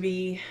presumed to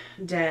be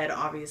dead,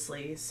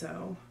 obviously.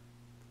 So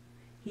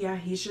yeah,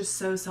 he's just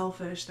so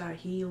selfish that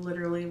he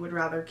literally would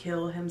rather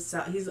kill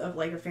himself. He's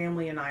like a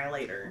family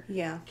annihilator.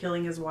 Yeah.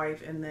 Killing his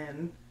wife and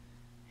then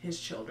his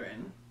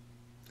children.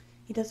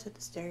 He does fit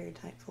the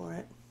stereotype for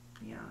it.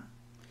 Yeah.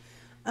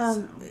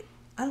 I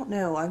don't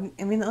know. I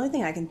mean, the only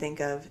thing I can think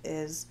of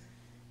is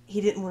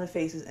he didn't want to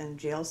face his own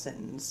jail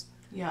sentence.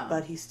 Yeah.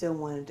 But he still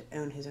wanted to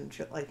own his own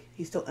like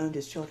he still owned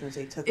his children, so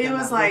he took it them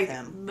was out like, with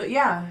him. But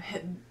yeah,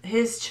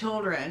 his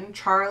children,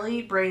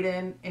 Charlie,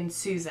 Braden, and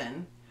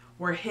Susan,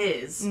 were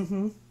his,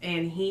 and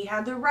he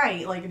had the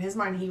right. Like in his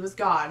mind, he was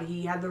God.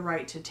 He had the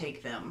right to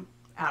take them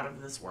out of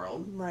this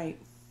world. Right.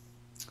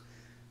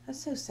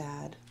 That's so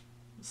sad.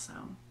 So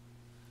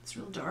it's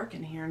real dark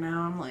in here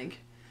now. I'm like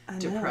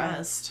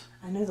depressed.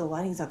 I know the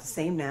lighting's not the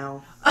same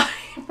now.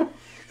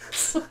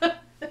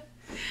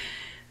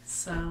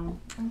 So,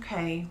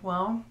 okay,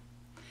 well,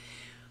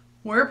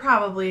 we're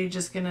probably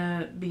just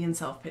gonna be in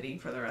self-pity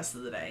for the rest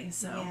of the day.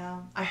 So,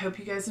 yeah. I hope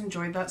you guys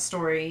enjoyed that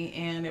story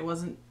and it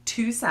wasn't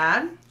too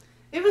sad.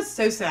 It was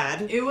so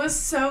sad. It was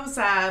so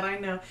sad, I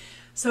know.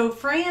 So,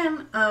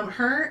 Fran,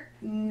 her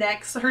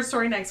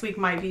story next week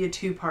might be a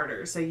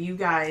two-parter. So, you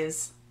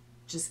guys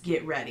just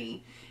get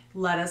ready.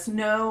 Let us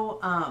know.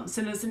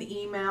 Send us an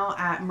email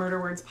at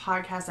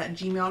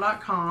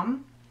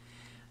murderwordspodcast@gmail.com.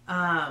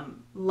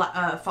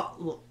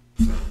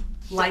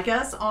 Like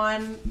us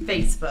on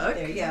Facebook.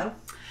 There you go.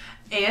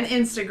 And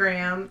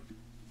Instagram.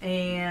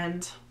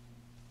 And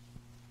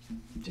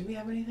do we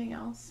have anything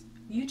else?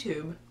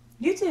 YouTube.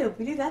 We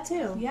do that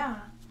too. Yeah.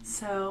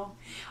 So,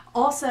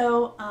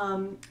 also,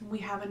 we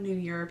have a new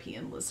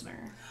European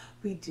listener.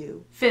 We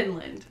do.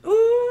 Finland.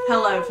 Ooh.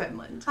 Hello,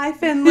 Finland. Hi,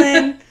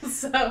 Finland.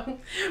 So,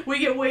 we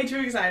get way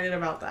too excited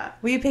about that.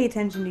 We pay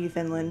attention to you,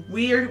 Finland.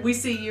 We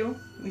see you.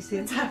 We see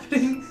it's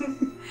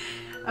happening.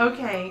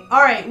 Okay.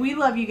 All right. We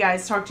love you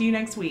guys. Talk to you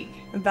next week.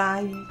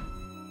 Bye.